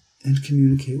and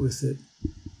communicate with it.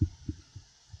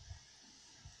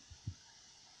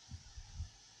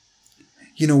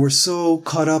 We're so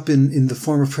caught up in the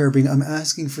form of prayer being, I'm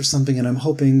asking for something and I'm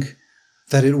hoping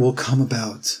that it will come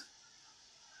about.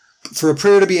 For a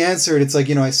prayer to be answered, it's like,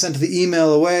 I sent the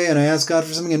email away and I asked God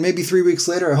for something and maybe 3 weeks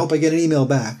later, I hope I get an email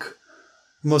back.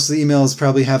 Most of the emails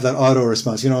probably have that auto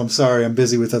response. I'm sorry, I'm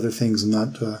busy with other things. I'm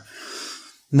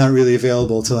not really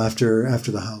available till after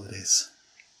the holidays.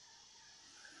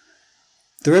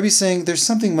 The Rebbe is saying there's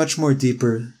something much more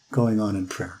deeper going on in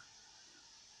prayer.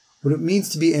 What it means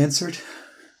to be answered,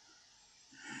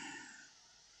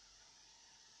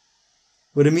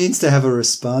 what it means to have a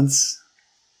response,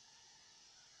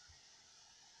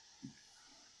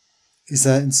 is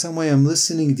that in some way I'm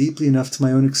listening deeply enough to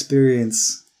my own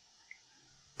experience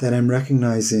that I'm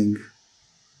recognizing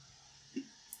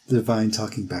the divine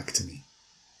talking back to me.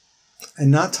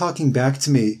 And not talking back to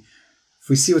me, if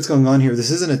we see what's going on here,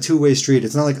 this isn't a two-way street.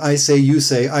 It's not like I say, you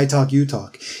say, I talk, you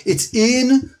talk. It's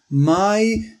in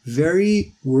my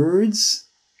very words,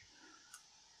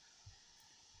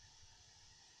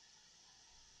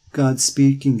 God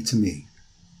speaking to me.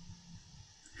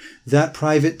 That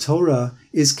private Torah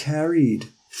is carried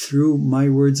through my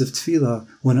words of tefillah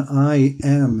when I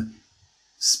am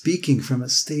speaking from a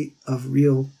state of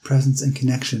real presence and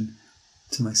connection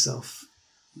to myself.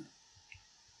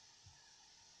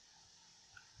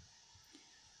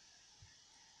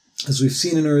 As we've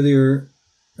seen in earlier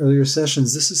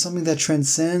sessions, this is something that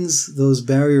transcends those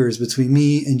barriers between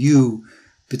me and you,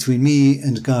 between me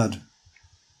and God.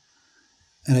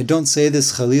 And I don't say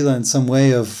this Chalila in some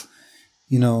way of,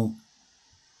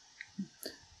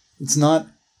 it's not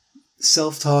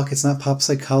self-talk, it's not pop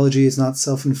psychology, it's not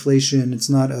self-inflation, it's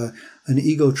not an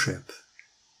ego trip.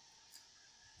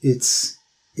 It's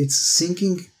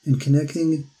sinking and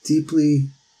connecting deeply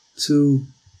to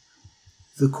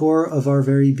the core of our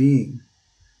very being,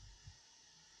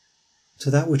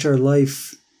 to that which our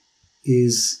life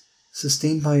is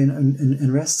sustained by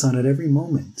and rests on at every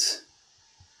moment.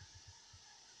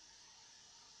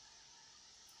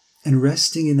 And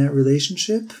resting in that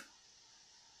relationship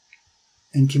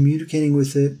and communicating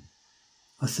with it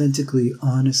authentically,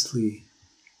 honestly,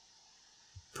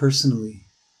 personally.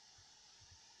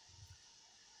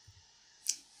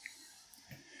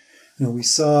 We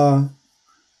saw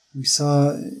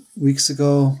weeks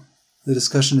ago the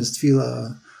discussion, is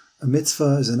tefillah a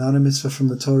mitzvah, is it not a mitzvah from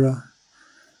the Torah?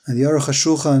 And the Aruch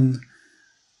HaShulchan,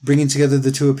 bringing together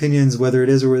the two opinions, whether it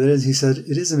is or whether it is, he said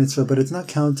it is a mitzvah, but it's not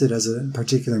counted as a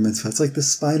particular mitzvah. It's like the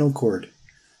spinal cord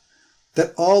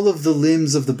that all of the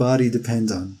limbs of the body depend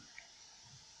on.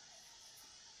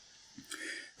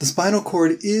 The spinal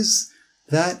cord is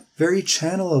that very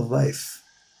channel of life.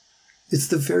 It's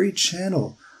the very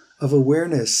channel of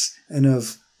awareness and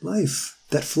of life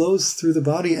that flows through the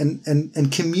body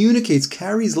and communicates,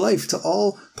 carries life to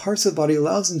all parts of the body,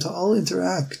 allows them to all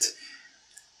interact.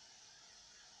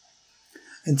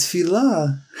 And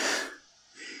tefillah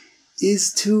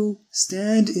is to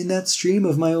stand in that stream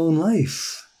of my own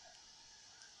life.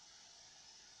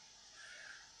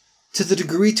 To the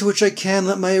degree to which I can,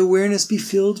 let my awareness be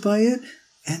filled by it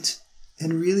and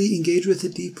really engage with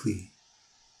it deeply.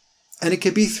 And it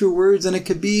could be through words and it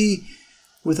could be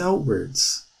without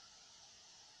words.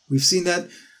 We've seen that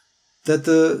that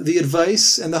the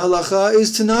advice and the halacha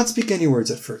is to not speak any words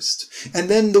at first. And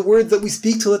then the word that we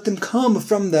speak, to let them come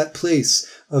from that place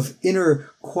of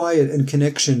inner quiet and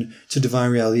connection to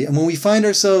divine reality. And when we find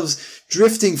ourselves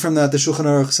drifting from that, the Shulchan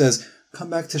Aruch says, come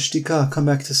back to shtika, come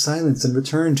back to silence, and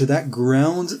return to that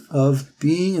ground of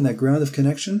being and that ground of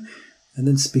connection, and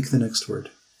then speak the next word.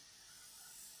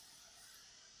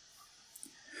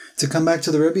 To come back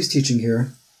to the Rebbe's teaching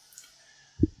here,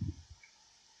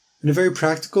 in a very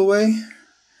practical way,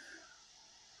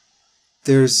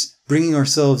 there's bringing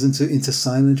ourselves into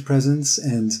silent presence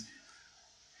and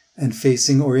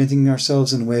orienting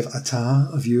ourselves in a way of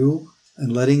atah, of you,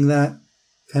 and letting that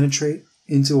penetrate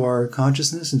into our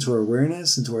consciousness, into our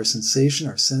awareness, into our sensation,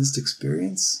 our sensed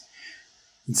experience,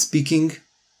 and speaking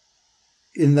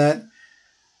in that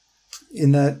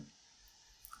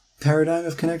paradigm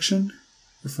of connection,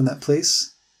 or from that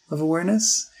place of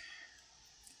awareness.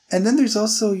 And then there's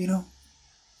also,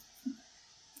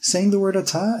 saying the word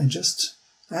atah, and just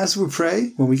as we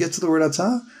pray, when we get to the word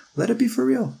atah, let it be for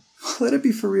real. Let it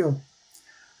be for real.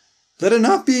 Let it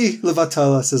not be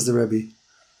levatala, says the Rebbe.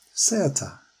 Say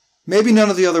atah. Maybe none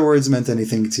of the other words meant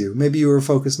anything to you. Maybe you were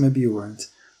focused, maybe you weren't.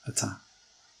 Atah.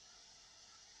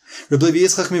 Reb Levi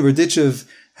Yitzchak Miberditchev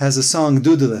has a song,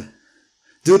 Dudele.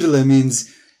 Dudele means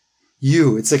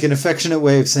you. It's like an affectionate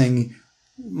way of saying,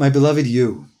 my beloved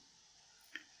you.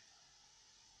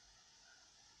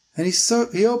 And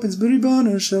he opens,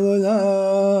 Ribbono shel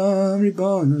olam,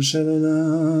 Ribbono shel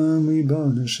olam,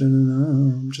 Ribbono shel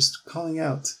olam, just calling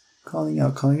out.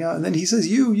 And then he says,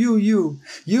 you.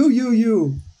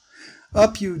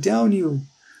 Up you, down you.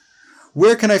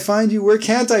 Where can I find you? Where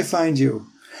can't I find you?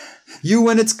 You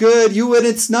when it's good, you when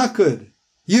it's not good.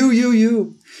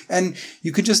 You. And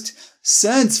you could just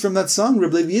sense from that song,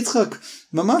 Reb Levi Yitzchak,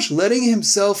 mamash, letting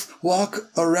himself walk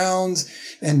around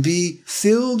and be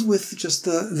filled with just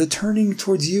the turning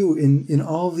towards you in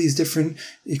all of these different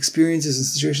experiences and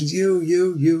situations. You.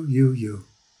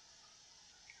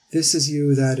 This is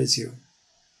you, that is you.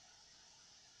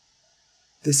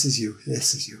 This is you.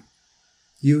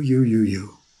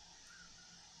 You.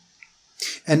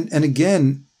 And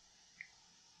again,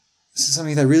 this is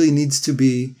something that really needs to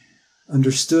be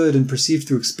understood and perceived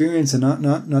through experience and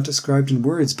not described in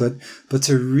words, but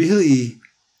to really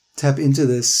tap into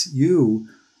this you.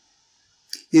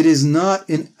 It is not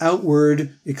an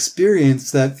outward experience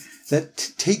that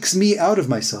takes me out of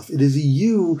myself. It is a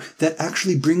you that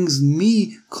actually brings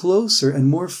me closer and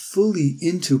more fully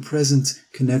into present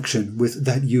connection with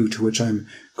that you to which I'm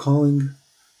calling,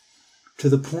 to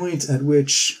the point at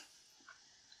which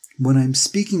when I'm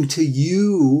speaking to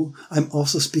you, I'm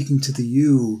also speaking to the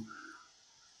you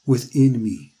within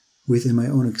me, within my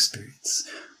own experience.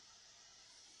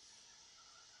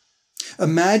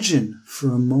 Imagine for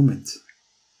a moment,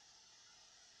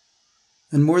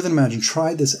 and more than imagine,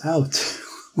 try this out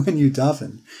when you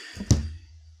daven.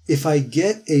 If I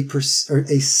get a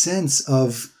sense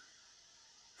of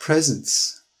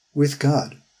presence with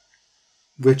God,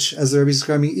 which, as the Rebbe is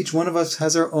describing, each one of us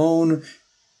has our own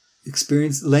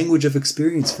experience, language of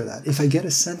experience for that. If I get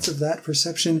a sense of that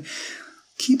perception,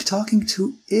 keep talking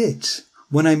to it.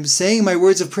 When I'm saying my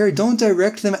words of prayer, don't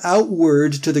direct them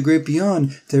outward to the great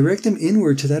beyond. Direct them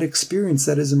inward to that experience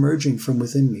that is emerging from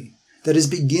within me, that is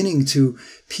beginning to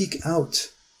peek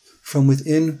out from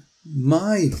within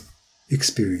my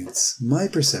experience, my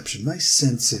perception, my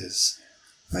senses,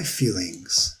 my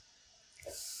feelings.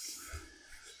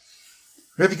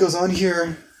 Rebbe goes on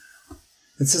here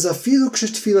and says, "Afilu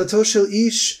k'shetfilato shel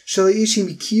ish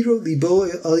mikiro libo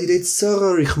al yidei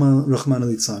tzara rachmana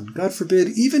litzlan." God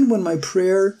forbid, even when my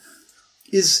prayer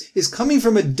is coming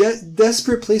from a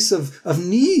desperate place of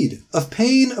need, of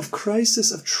pain, of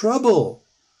crisis, of trouble.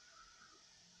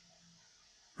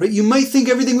 Right? You might think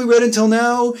everything we read until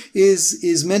now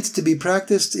is meant to be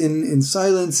practiced in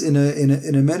silence, in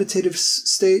a meditative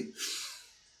state,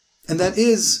 and that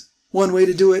is one way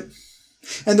to do it.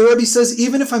 And the Rebbe says,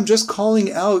 even if I'm just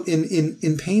calling out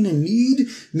in pain and need,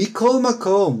 mikol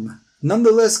makom,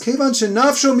 nonetheless, kevan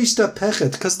shenafsho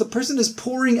mishtapechet, because the person is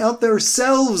pouring out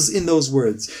themselves in those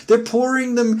words. They're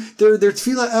pouring their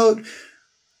tefillah out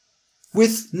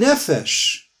with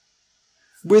nefesh,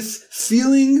 with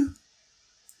feeling,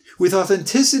 with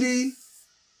authenticity.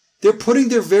 They're putting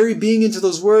their very being into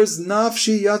those words,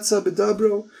 nafshi yatsa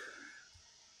bedabro,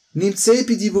 because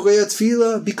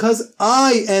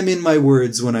I am in my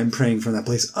words when I'm praying from that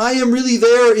place. I am really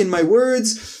there in my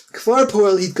words.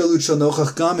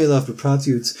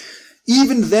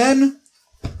 Even then,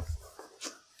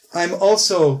 I'm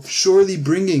also surely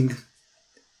bringing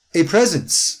a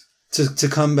presence to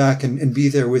come back and be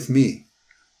there with me.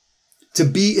 to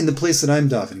be in the place that I'm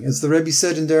davening. As the Rebbe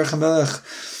said in Derech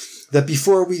HaMelech, that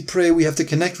before we pray, we have to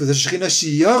connect with the Shekhinah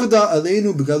Sheyarda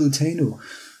Aleinu B'Galutenu.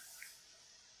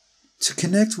 To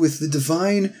connect with the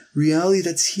divine reality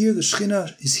that's here. The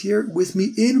Shekhinah is here with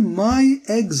me in my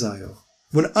exile.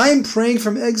 When I'm praying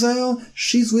from exile,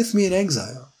 she's with me in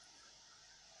exile.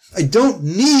 I don't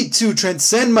need to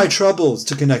transcend my troubles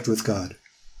to connect with God.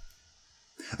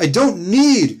 I don't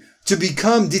need to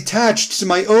become detached to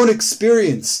my own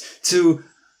experience to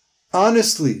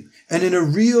honestly and in a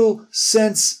real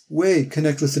sense way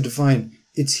connect with the divine.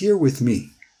 It's here with me.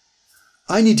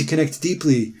 I need to connect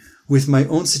deeply with my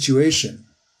own situation,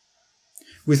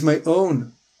 with my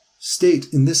own state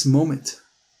in this moment,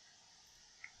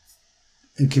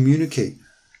 and communicate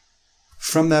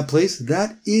from that place.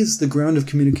 That is the ground of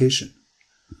communication.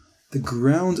 The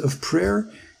ground of prayer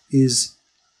is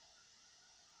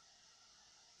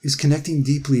connecting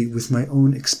deeply with my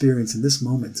own experience in this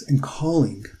moment and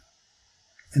calling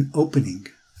and opening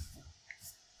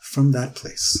from that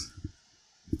place.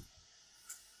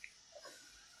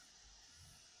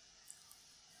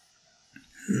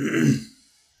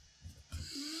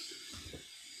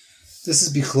 This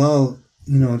is Bichlal,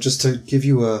 just to give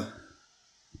you a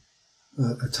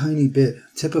tiny bit,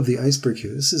 tip of the iceberg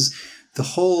here. This is the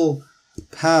whole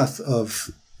path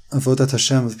of Avodat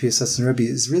Hashem with PSS and Rebbe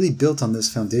is really built on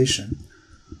this foundation.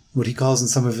 What he calls in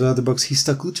some of his other books,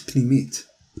 Histaklut Pnimit.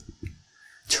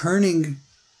 Turning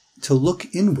to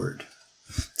look inward,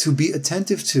 to be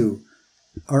attentive to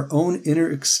our own inner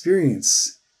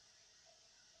experience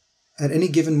at any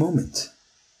given moment,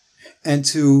 and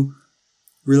to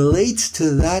relate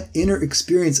to that inner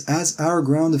experience as our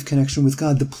ground of connection with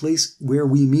God, the place where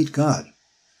we meet God.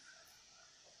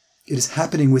 It is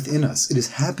happening within us. It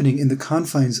is happening in the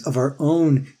confines of our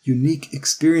own unique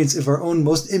experience, of our own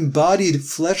most embodied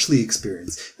fleshly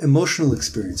experience, emotional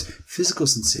experience, physical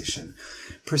sensation,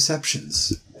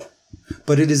 perceptions.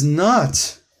 But it is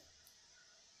not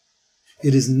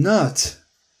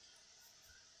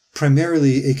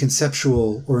primarily a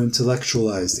conceptual or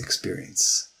intellectualized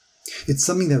experience. It's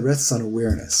something that rests on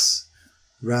awareness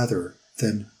rather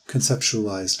than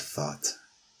conceptualized thought.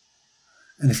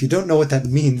 And if you don't know what that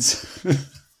means,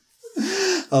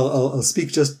 I'll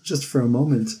speak just for a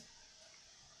moment.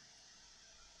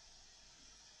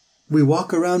 We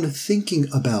walk around thinking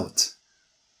about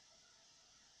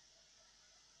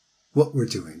what we're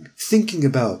doing, thinking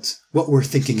about what we're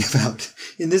thinking about.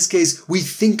 In this case, we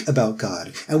think about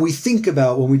God, and we think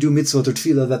about when we do mitzvot or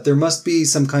tefillah that there must be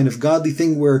some kind of godly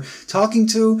thing we're talking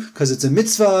to because it's a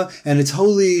mitzvah and it's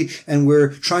holy and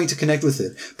we're trying to connect with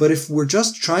it. But if we're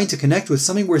just trying to connect with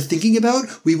something we're thinking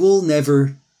about, we will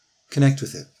never connect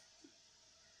with it.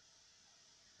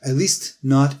 At least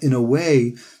not in a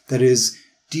way that is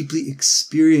deeply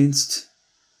experienced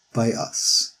by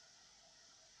us.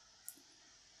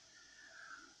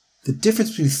 The difference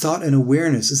between thought and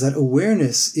awareness is that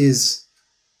awareness is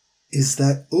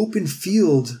that open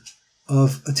field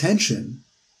of attention,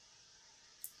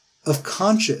 of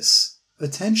conscious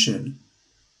attention,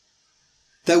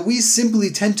 that we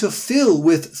simply tend to fill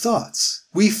with thoughts.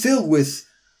 We fill with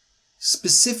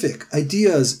specific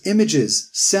ideas,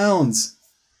 images, sounds,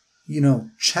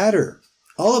 chatter,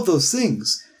 all of those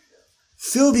things.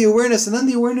 Fill the awareness, and then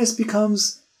the awareness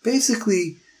becomes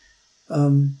basically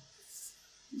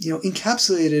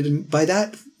encapsulated by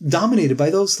that, dominated by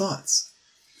those thoughts.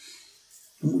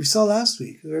 And what we saw last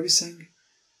week, the Rebbe saying,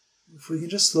 if we can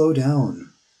just slow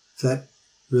down that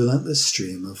relentless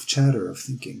stream of chatter, of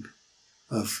thinking,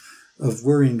 of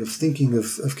worrying, of thinking,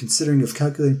 of considering, of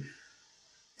calculating,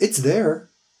 it's there.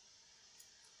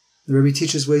 The Rebbe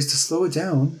teaches ways to slow it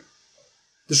down.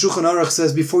 The Shulchan Aruch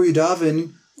says, before you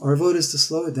daven, our vote is to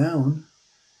slow it down.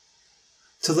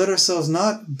 To let ourselves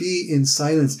not be in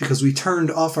silence because we turned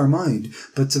off our mind,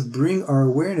 but to bring our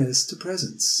awareness to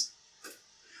presence,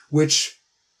 which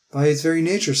by its very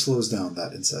nature slows down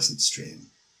that incessant stream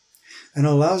and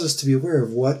allows us to be aware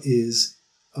of what is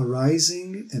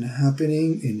arising and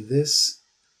happening in this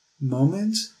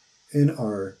moment, in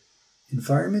our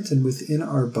environment and within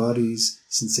our body's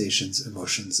sensations,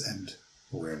 emotions, and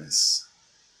awareness.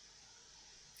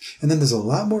 And then there's a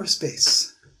lot more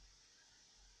space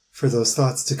for those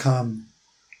thoughts to come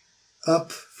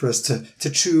up, for us to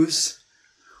choose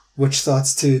which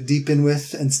thoughts to deepen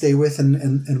with and stay with,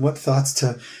 and what thoughts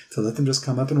to let them just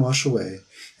come up and wash away.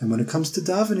 And when it comes to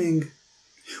davening,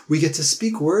 we get to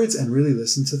speak words and really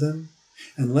listen to them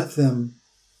and let them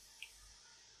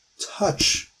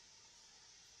touch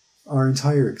our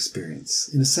entire experience.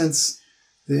 In a sense,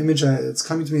 the image that's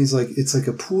coming to me is it's like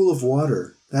a pool of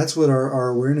water. That's what our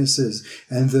awareness is.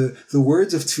 And the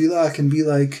words of tefillah can be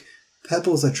like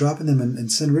pebbles that drop in them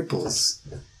and send ripples.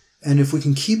 And if we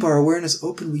can keep our awareness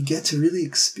open, we get to really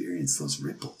experience those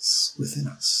ripples within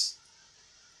us.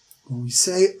 When we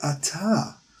say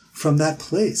Ata from that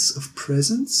place of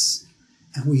presence,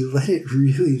 and we let it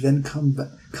really then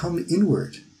come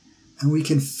inward, and we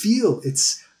can feel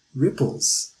its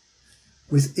ripples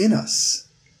within us,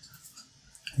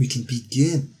 we can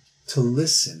begin to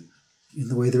listen in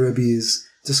the way the Rebbe is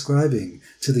describing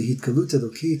to the Hitgalut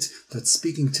Elokit that's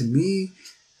speaking to me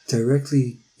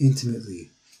directly,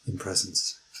 intimately, in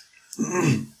presence.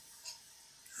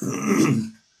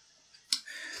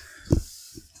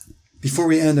 Before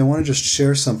we end, I want to just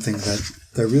share something that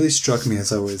really struck me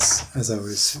as I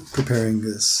was preparing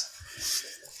this,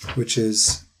 which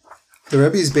is the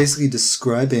Rebbe is basically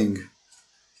describing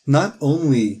not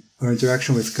only our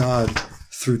interaction with God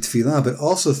through tefillah, but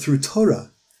also through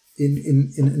Torah,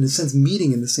 in a sense,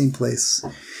 meeting in the same place.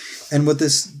 And where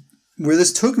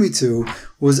this took me to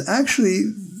was actually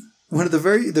one of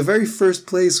the very first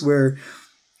place where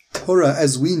Torah,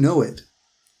 as we know it,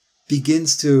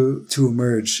 begins to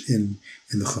emerge in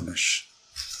the Chumash.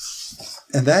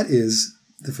 And that is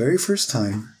the very first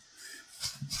time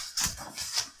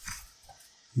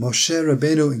Moshe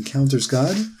Rabbeinu encounters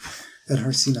God at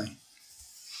Har Sinai.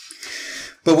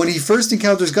 But when he first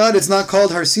encounters God, it's not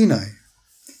called Har Sinai.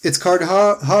 It's called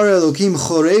Har Elokim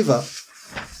Choreva.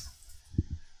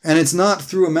 And it's not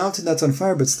through a mountain that's on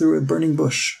fire, but it's through a burning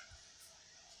bush.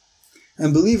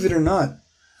 And believe it or not,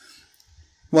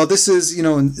 while this is, in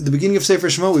the beginning of Sefer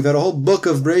Shema, we've had a whole book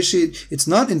of Breshit, it's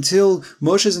not until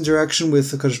Moshe's interaction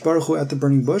with the Kadosh Baruch Hu at the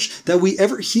burning bush that we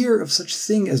ever hear of such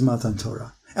thing as Matan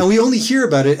Torah. And we only hear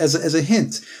about it as a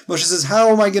hint. Moshe says, how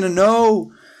am I going to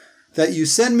know that you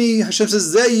send me? Hashem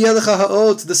says, Zeh yeh lecha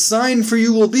ha'ot. The sign for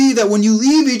you will be that when you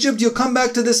leave Egypt, you'll come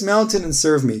back to this mountain and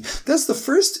serve me. That's the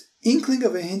first inkling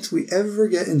of a hint we ever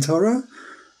get in Torah,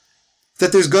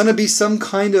 that there's going to be some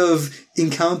kind of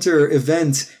encounter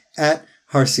event at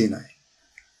Har Sinai.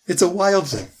 It's a wild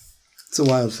thing. It's a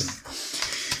wild thing.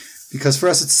 Because for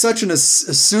us, it's such an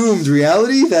assumed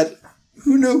reality that,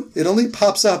 who knew? It only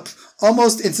pops up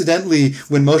almost incidentally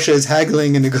when Moshe is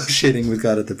haggling and negotiating with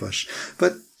God at the bush.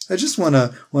 But I just want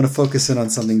to focus in on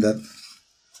something that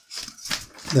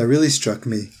really struck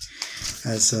me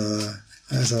as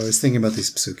I was thinking about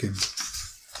these psukim.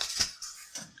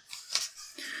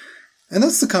 And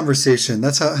that's the conversation.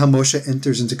 That's how Moshe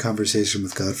enters into conversation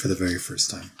with God for the very first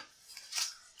time.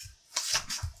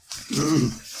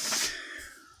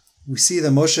 We see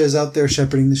that Moshe is out there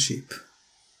shepherding the sheep.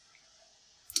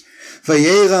 The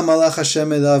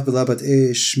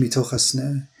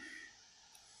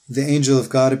angel of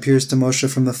God appears to Moshe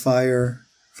from the fire,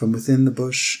 from within the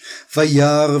bush.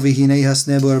 Moshe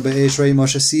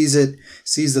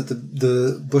sees that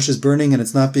the bush is burning and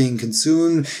it's not being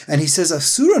consumed. And he says,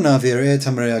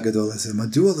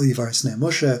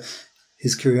 Moshe,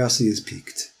 his curiosity is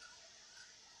piqued.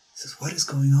 He says, what is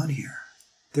going on here?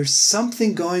 There's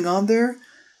something going on there.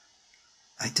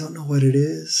 I don't know what it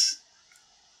is.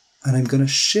 And I'm going to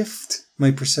shift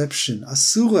my perception.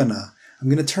 Asurana. I'm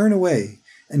going to turn away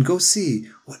and go see,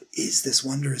 what is this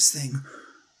wondrous thing?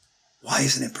 Why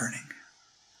isn't it burning?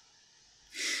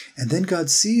 And then God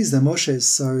sees that Moshe is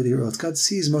sorry the earth. God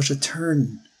sees Moshe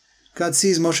turn. God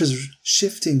sees Moshe's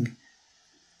shifting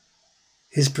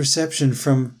his perception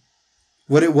from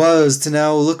what it was to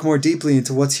now look more deeply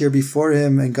into what's here before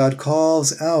him. And God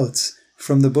calls out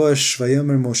from the bush,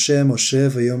 Vayomer Moshe, Moshe,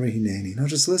 Vayomer Hineni. Now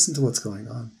just listen to what's going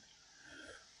on.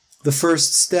 The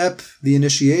first step, the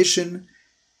initiation,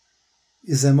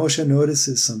 is that Moshe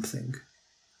notices something.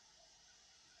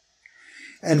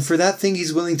 And for that thing,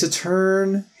 he's willing to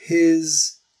turn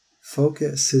his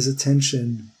focus, his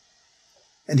attention.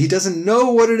 And he doesn't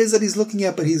know what it is that he's looking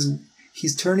at, but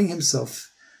he's turning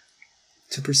himself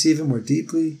to perceive it more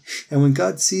deeply. And when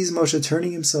God sees Moshe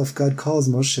turning himself, God calls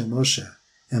Moshe, Moshe.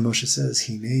 And Moshe says,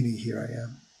 Hineni, here I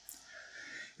am.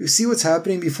 You see what's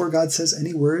happening before God says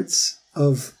any words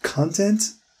of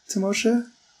content to Moshe?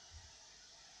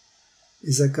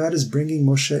 Is that God is bringing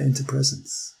Moshe into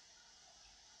presence.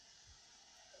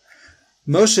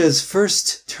 Moshe's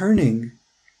first turning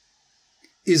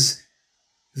is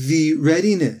the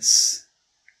readiness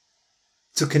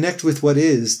to connect with what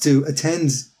is, to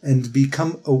attend and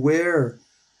become aware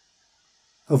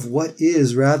of what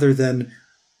is rather than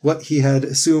what he had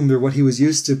assumed or what he was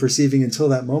used to perceiving until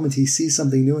that moment. He sees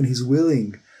something new and he's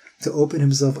willing to open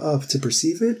himself up to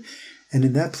perceive it. And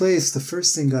in that place, the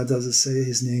first thing God does is say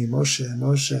his name, Moshe,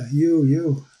 Moshe,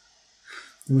 you.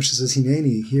 And Moshe says,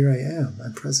 Hineni, here I am,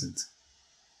 I'm present.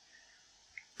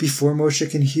 Before Moshe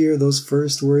can hear those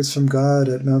first words from God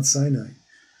at Mount Sinai,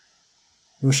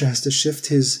 Moshe has to shift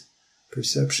his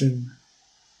perception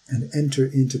and enter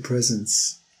into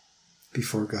presence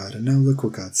before God. And now look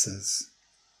what God says.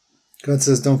 God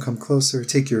says, don't come closer,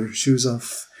 take your shoes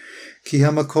off. Ki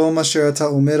hamakom asher ata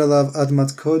omer alav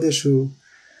admat kodesh hu.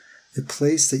 The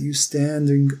place that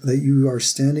you are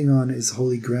standing on is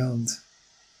holy ground.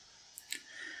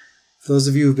 For those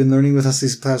of you who have been learning with us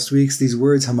these past weeks, these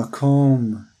words,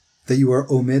 hamakom, that you are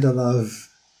omed alav,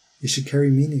 it should carry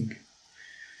meaning.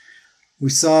 We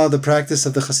saw the practice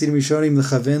of the Chasidim Rishonim,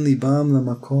 lechaven libam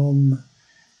lamakom,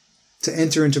 to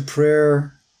enter into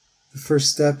prayer. The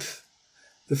first step,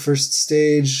 the first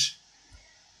stage,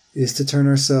 is to turn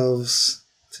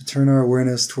our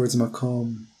awareness towards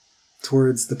makom,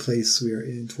 towards the place we are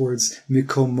in, towards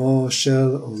mikomo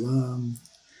shel olam,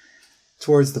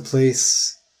 towards the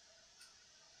place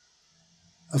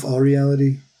of all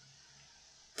reality,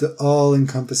 the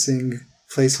all-encompassing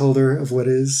placeholder of what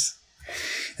is.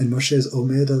 And Moshe is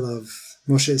omed alav.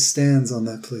 Moshe stands on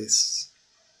that place.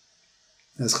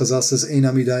 As Chazal says, ein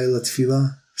amidai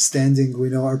latfilah, standing. We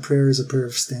know our prayer is a prayer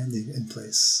of standing in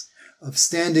place. Of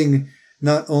standing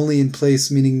not only in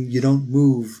place, meaning you don't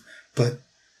move, but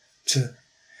to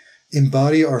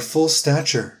embody our full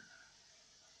stature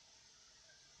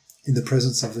in the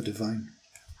presence of the divine.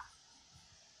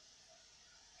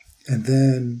 And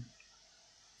then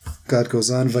God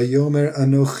goes on, Vayomer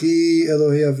Anochi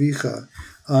Elohei Avicha.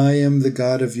 I am the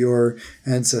God of your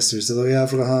ancestors, Elohei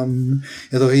Avraham,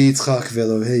 Elohei Yitzchak,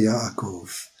 Elohei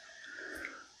Yaakov.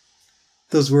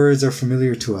 Those words are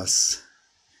familiar to us.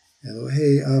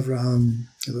 Elohei Avraham,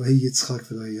 Elohei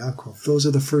Yitzchak, Elohei Yaakov. Those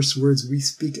are the first words we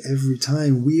speak every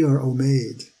time we are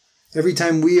omed. Every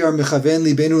time we are mechaven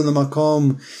libenu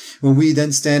lamakom, when we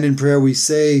then stand in prayer, we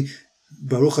say,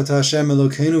 Baruch atah Hashem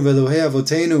Elokeinu ve'Elohei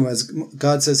Avotenu, as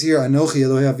God says here, Anochi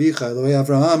Elohei Avicha, Elohei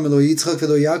Avraham, Elohei Yitzchak,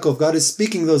 Elohei Yaakov. God is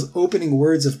speaking those opening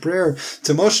words of prayer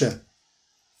to Moshe.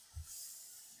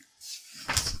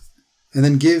 And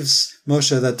then gives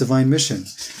Moshe that divine mission.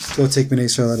 Go take Bnei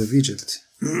Israel out of Egypt.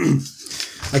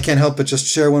 I can't help but just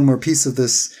share one more piece of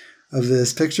this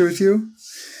picture with you,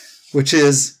 which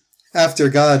is after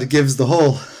God gives the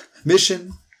whole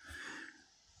mission,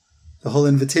 the whole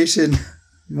invitation,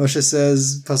 Moshe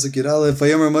says, Pasuk Yud Aleph,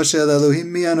 Vayomer Moshe el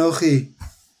Elohim mi anochi,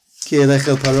 ki elech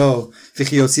el Paro,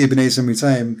 v'chi yotzi b'nei Yisrael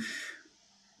mitzrayim.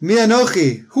 Mi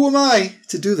anochi, who am I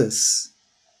to do this?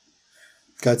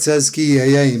 God says, ki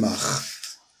yeheh imach,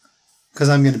 because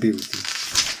I'm going to be with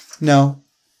you. Now,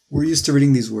 we're used to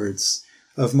reading these words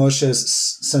of Moshe's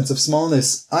sense of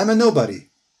smallness. I'm a nobody.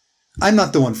 I'm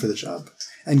not the one for the job.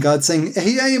 And God saying,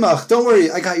 don't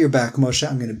worry, I got your back, Moshe.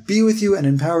 I'm going to be with you and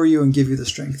empower you and give you the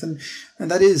strength. And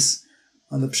that is,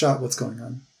 on the pshat, what's going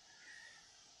on.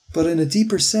 But in a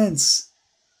deeper sense,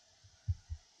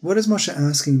 what is Moshe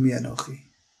asking mi anochi?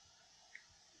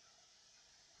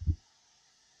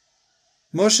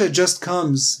 Moshe just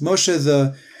comes.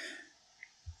 Moshe,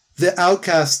 the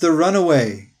outcast, the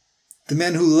runaway, the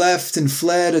man who left and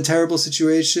fled a terrible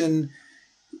situation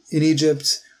in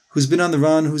Egypt, who's been on the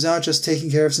run, who's out just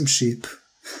taking care of some sheep,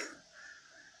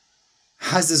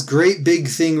 has this great big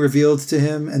thing revealed to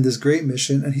him and this great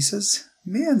mission, and he says,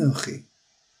 Mi anochi.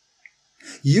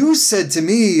 You said to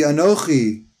me,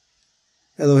 Anochi,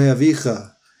 Elohei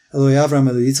Avicha, Elohei Avram,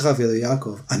 Elohei Yitzchak, Elohei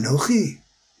Yaakov. Anochi?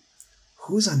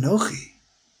 Who's Anochi?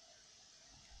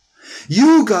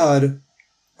 You, God,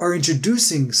 are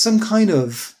introducing some kind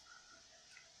of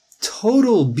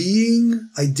total being,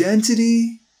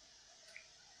 identity,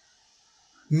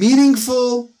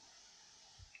 meaningful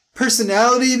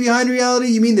personality behind reality?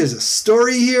 You mean there's a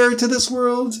story here to this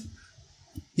world?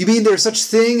 You mean there's such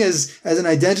thing as an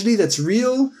identity that's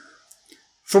real?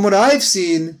 From what I've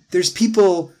seen, there's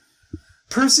people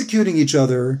persecuting each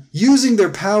other, using their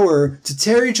power to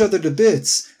tear each other to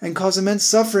bits and cause immense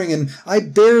suffering, and I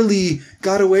barely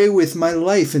got away with my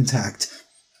life intact.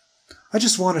 I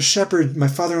just want to shepherd my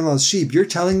father-in-law's sheep. You're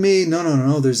telling me,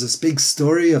 no, there's this big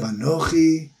story of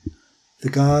Anochi, the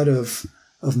God of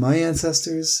my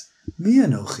ancestors. Mi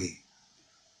Anochi.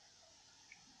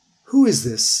 Who is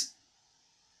this?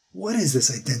 What is this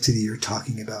identity you're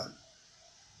talking about?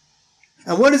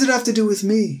 And what does it have to do with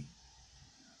me?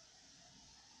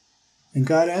 And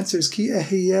God answers, Ki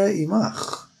ehyeh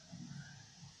imach.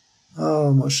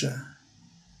 Oh, Moshe.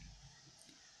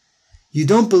 You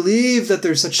don't believe that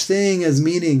there's such thing as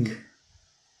meaning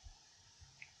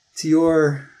to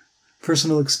your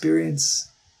personal experience,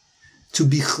 to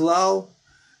bichlal,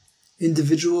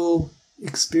 individual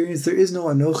experience. There is no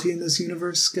Anochi in this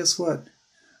universe. Guess what?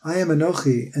 I am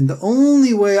Anochi, and the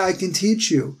only way I can teach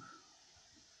you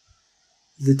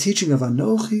the teaching of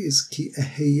Anochi is Ki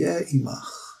ehyeh imach.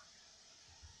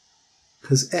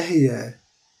 because Ehyeh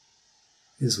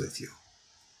is with you.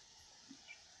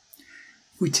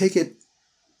 We take it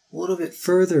a little bit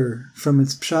further from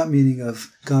its pshat meaning of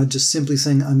God just simply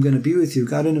saying, I'm going to be with you.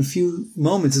 God in a few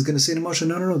moments is going to say to Moshe,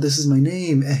 no, this is my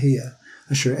name, Ehyeh,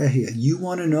 Asher Ehyeh. You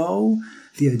want to know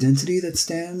the identity that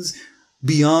stands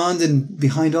beyond and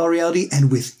behind all reality and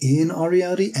within all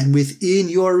reality and within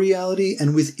your reality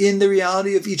and within the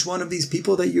reality of each one of these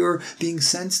people that you're being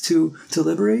sent to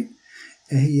liberate?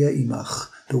 Ehyeh imach.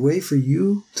 The way for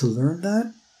you to learn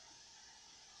that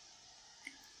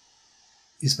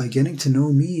is by getting to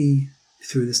know me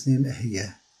through this name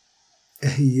Ehyeh.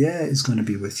 Ehyeh is going to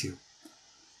be with you.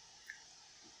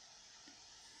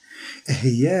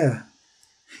 Ehyeh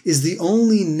is the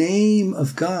only name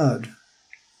of God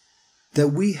that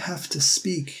we have to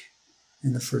speak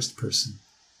in the first person.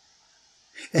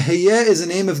 Ehyeh is a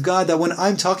name of God that when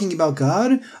I'm talking about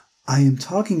God, I am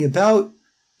talking about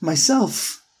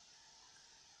myself.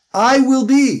 I will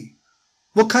be.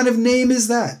 What kind of name is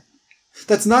that?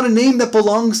 That's not a name that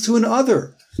belongs to an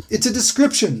other. It's a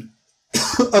description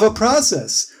of a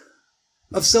process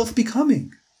of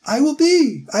self-becoming. I will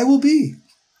be. I will be.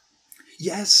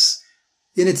 Yes,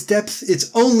 in its depth, it's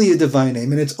only a divine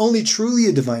name, and it's only truly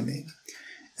a divine name.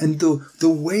 And the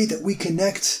way that we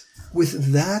connect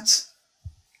with that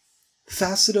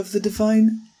facet of the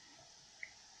divine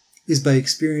is by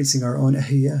experiencing our own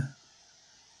Ehyeh,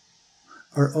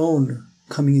 our own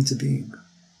coming into being,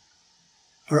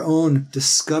 our own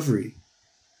discovery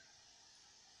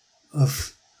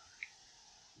of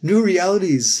new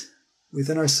realities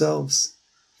within ourselves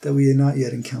that we had not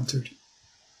yet encountered.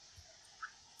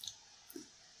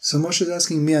 So Moshe is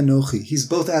asking, Mi Anochi. He's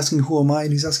both asking, who am I?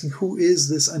 And he's asking, who is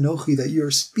this Anochi that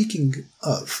you're speaking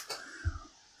of?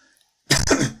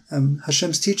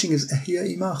 Hashem's teaching is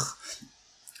Ehyeh imach.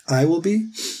 I will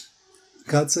be.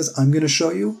 God says, I'm going to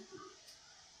show you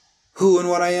who and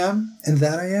what I am and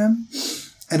that I am.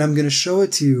 And I'm going to show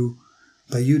it to you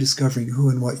by you discovering who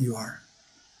and what you are.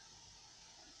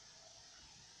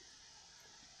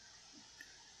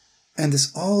 And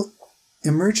this all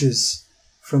emerges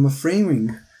from a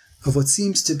framing of what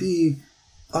seems to be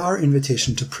our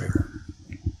invitation to prayer.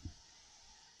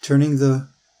 Turning the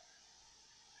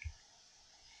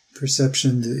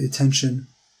perception, the attention,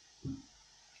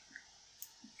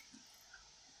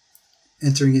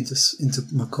 entering into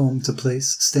makom, to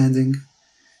place, standing,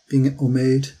 being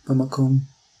omeid b'makom,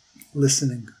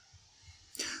 listening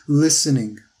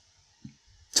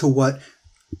to what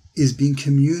is being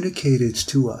communicated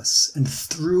to us and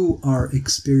through our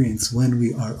experience when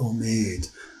we are omeid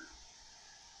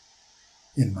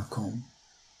in makom.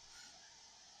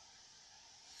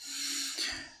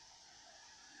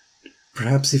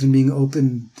 Perhaps even being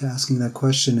open to asking that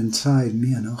question inside,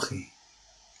 Mi Anochi.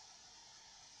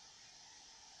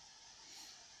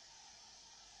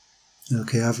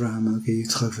 Elokei Avraham, Elokei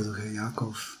Yitzchak, Elokei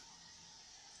Yaakov.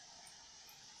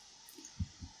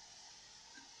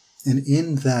 And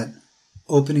in that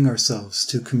opening ourselves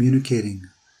to communicating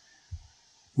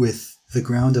with the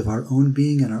ground of our own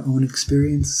being and our own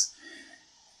experience,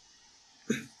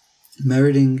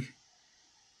 meriting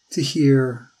to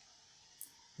hear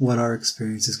what our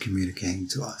experience is communicating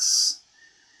to us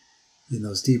in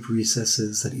those deep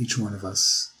recesses that each one of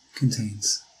us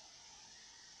contains.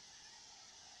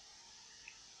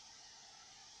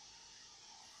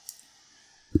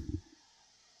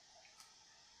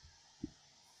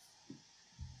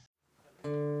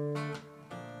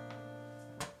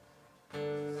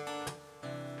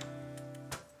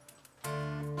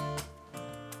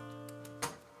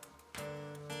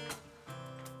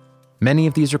 Many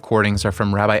of these recordings are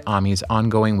from Rabbi Ami's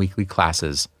ongoing weekly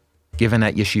classes, given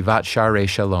at Yeshivat Sharei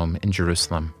Shalom in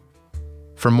Jerusalem.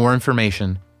 For more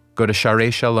information, go to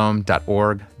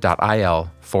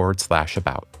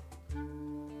shareishalom.org.il/about.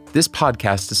 This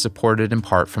podcast is supported in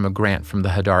part from a grant from the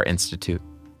Hadar Institute.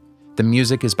 The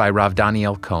music is by Rav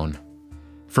Daniel Cohn.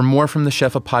 For more from the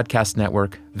Shefa Podcast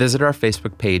Network, visit our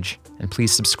Facebook page, and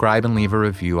please subscribe and leave a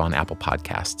review on Apple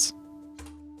Podcasts.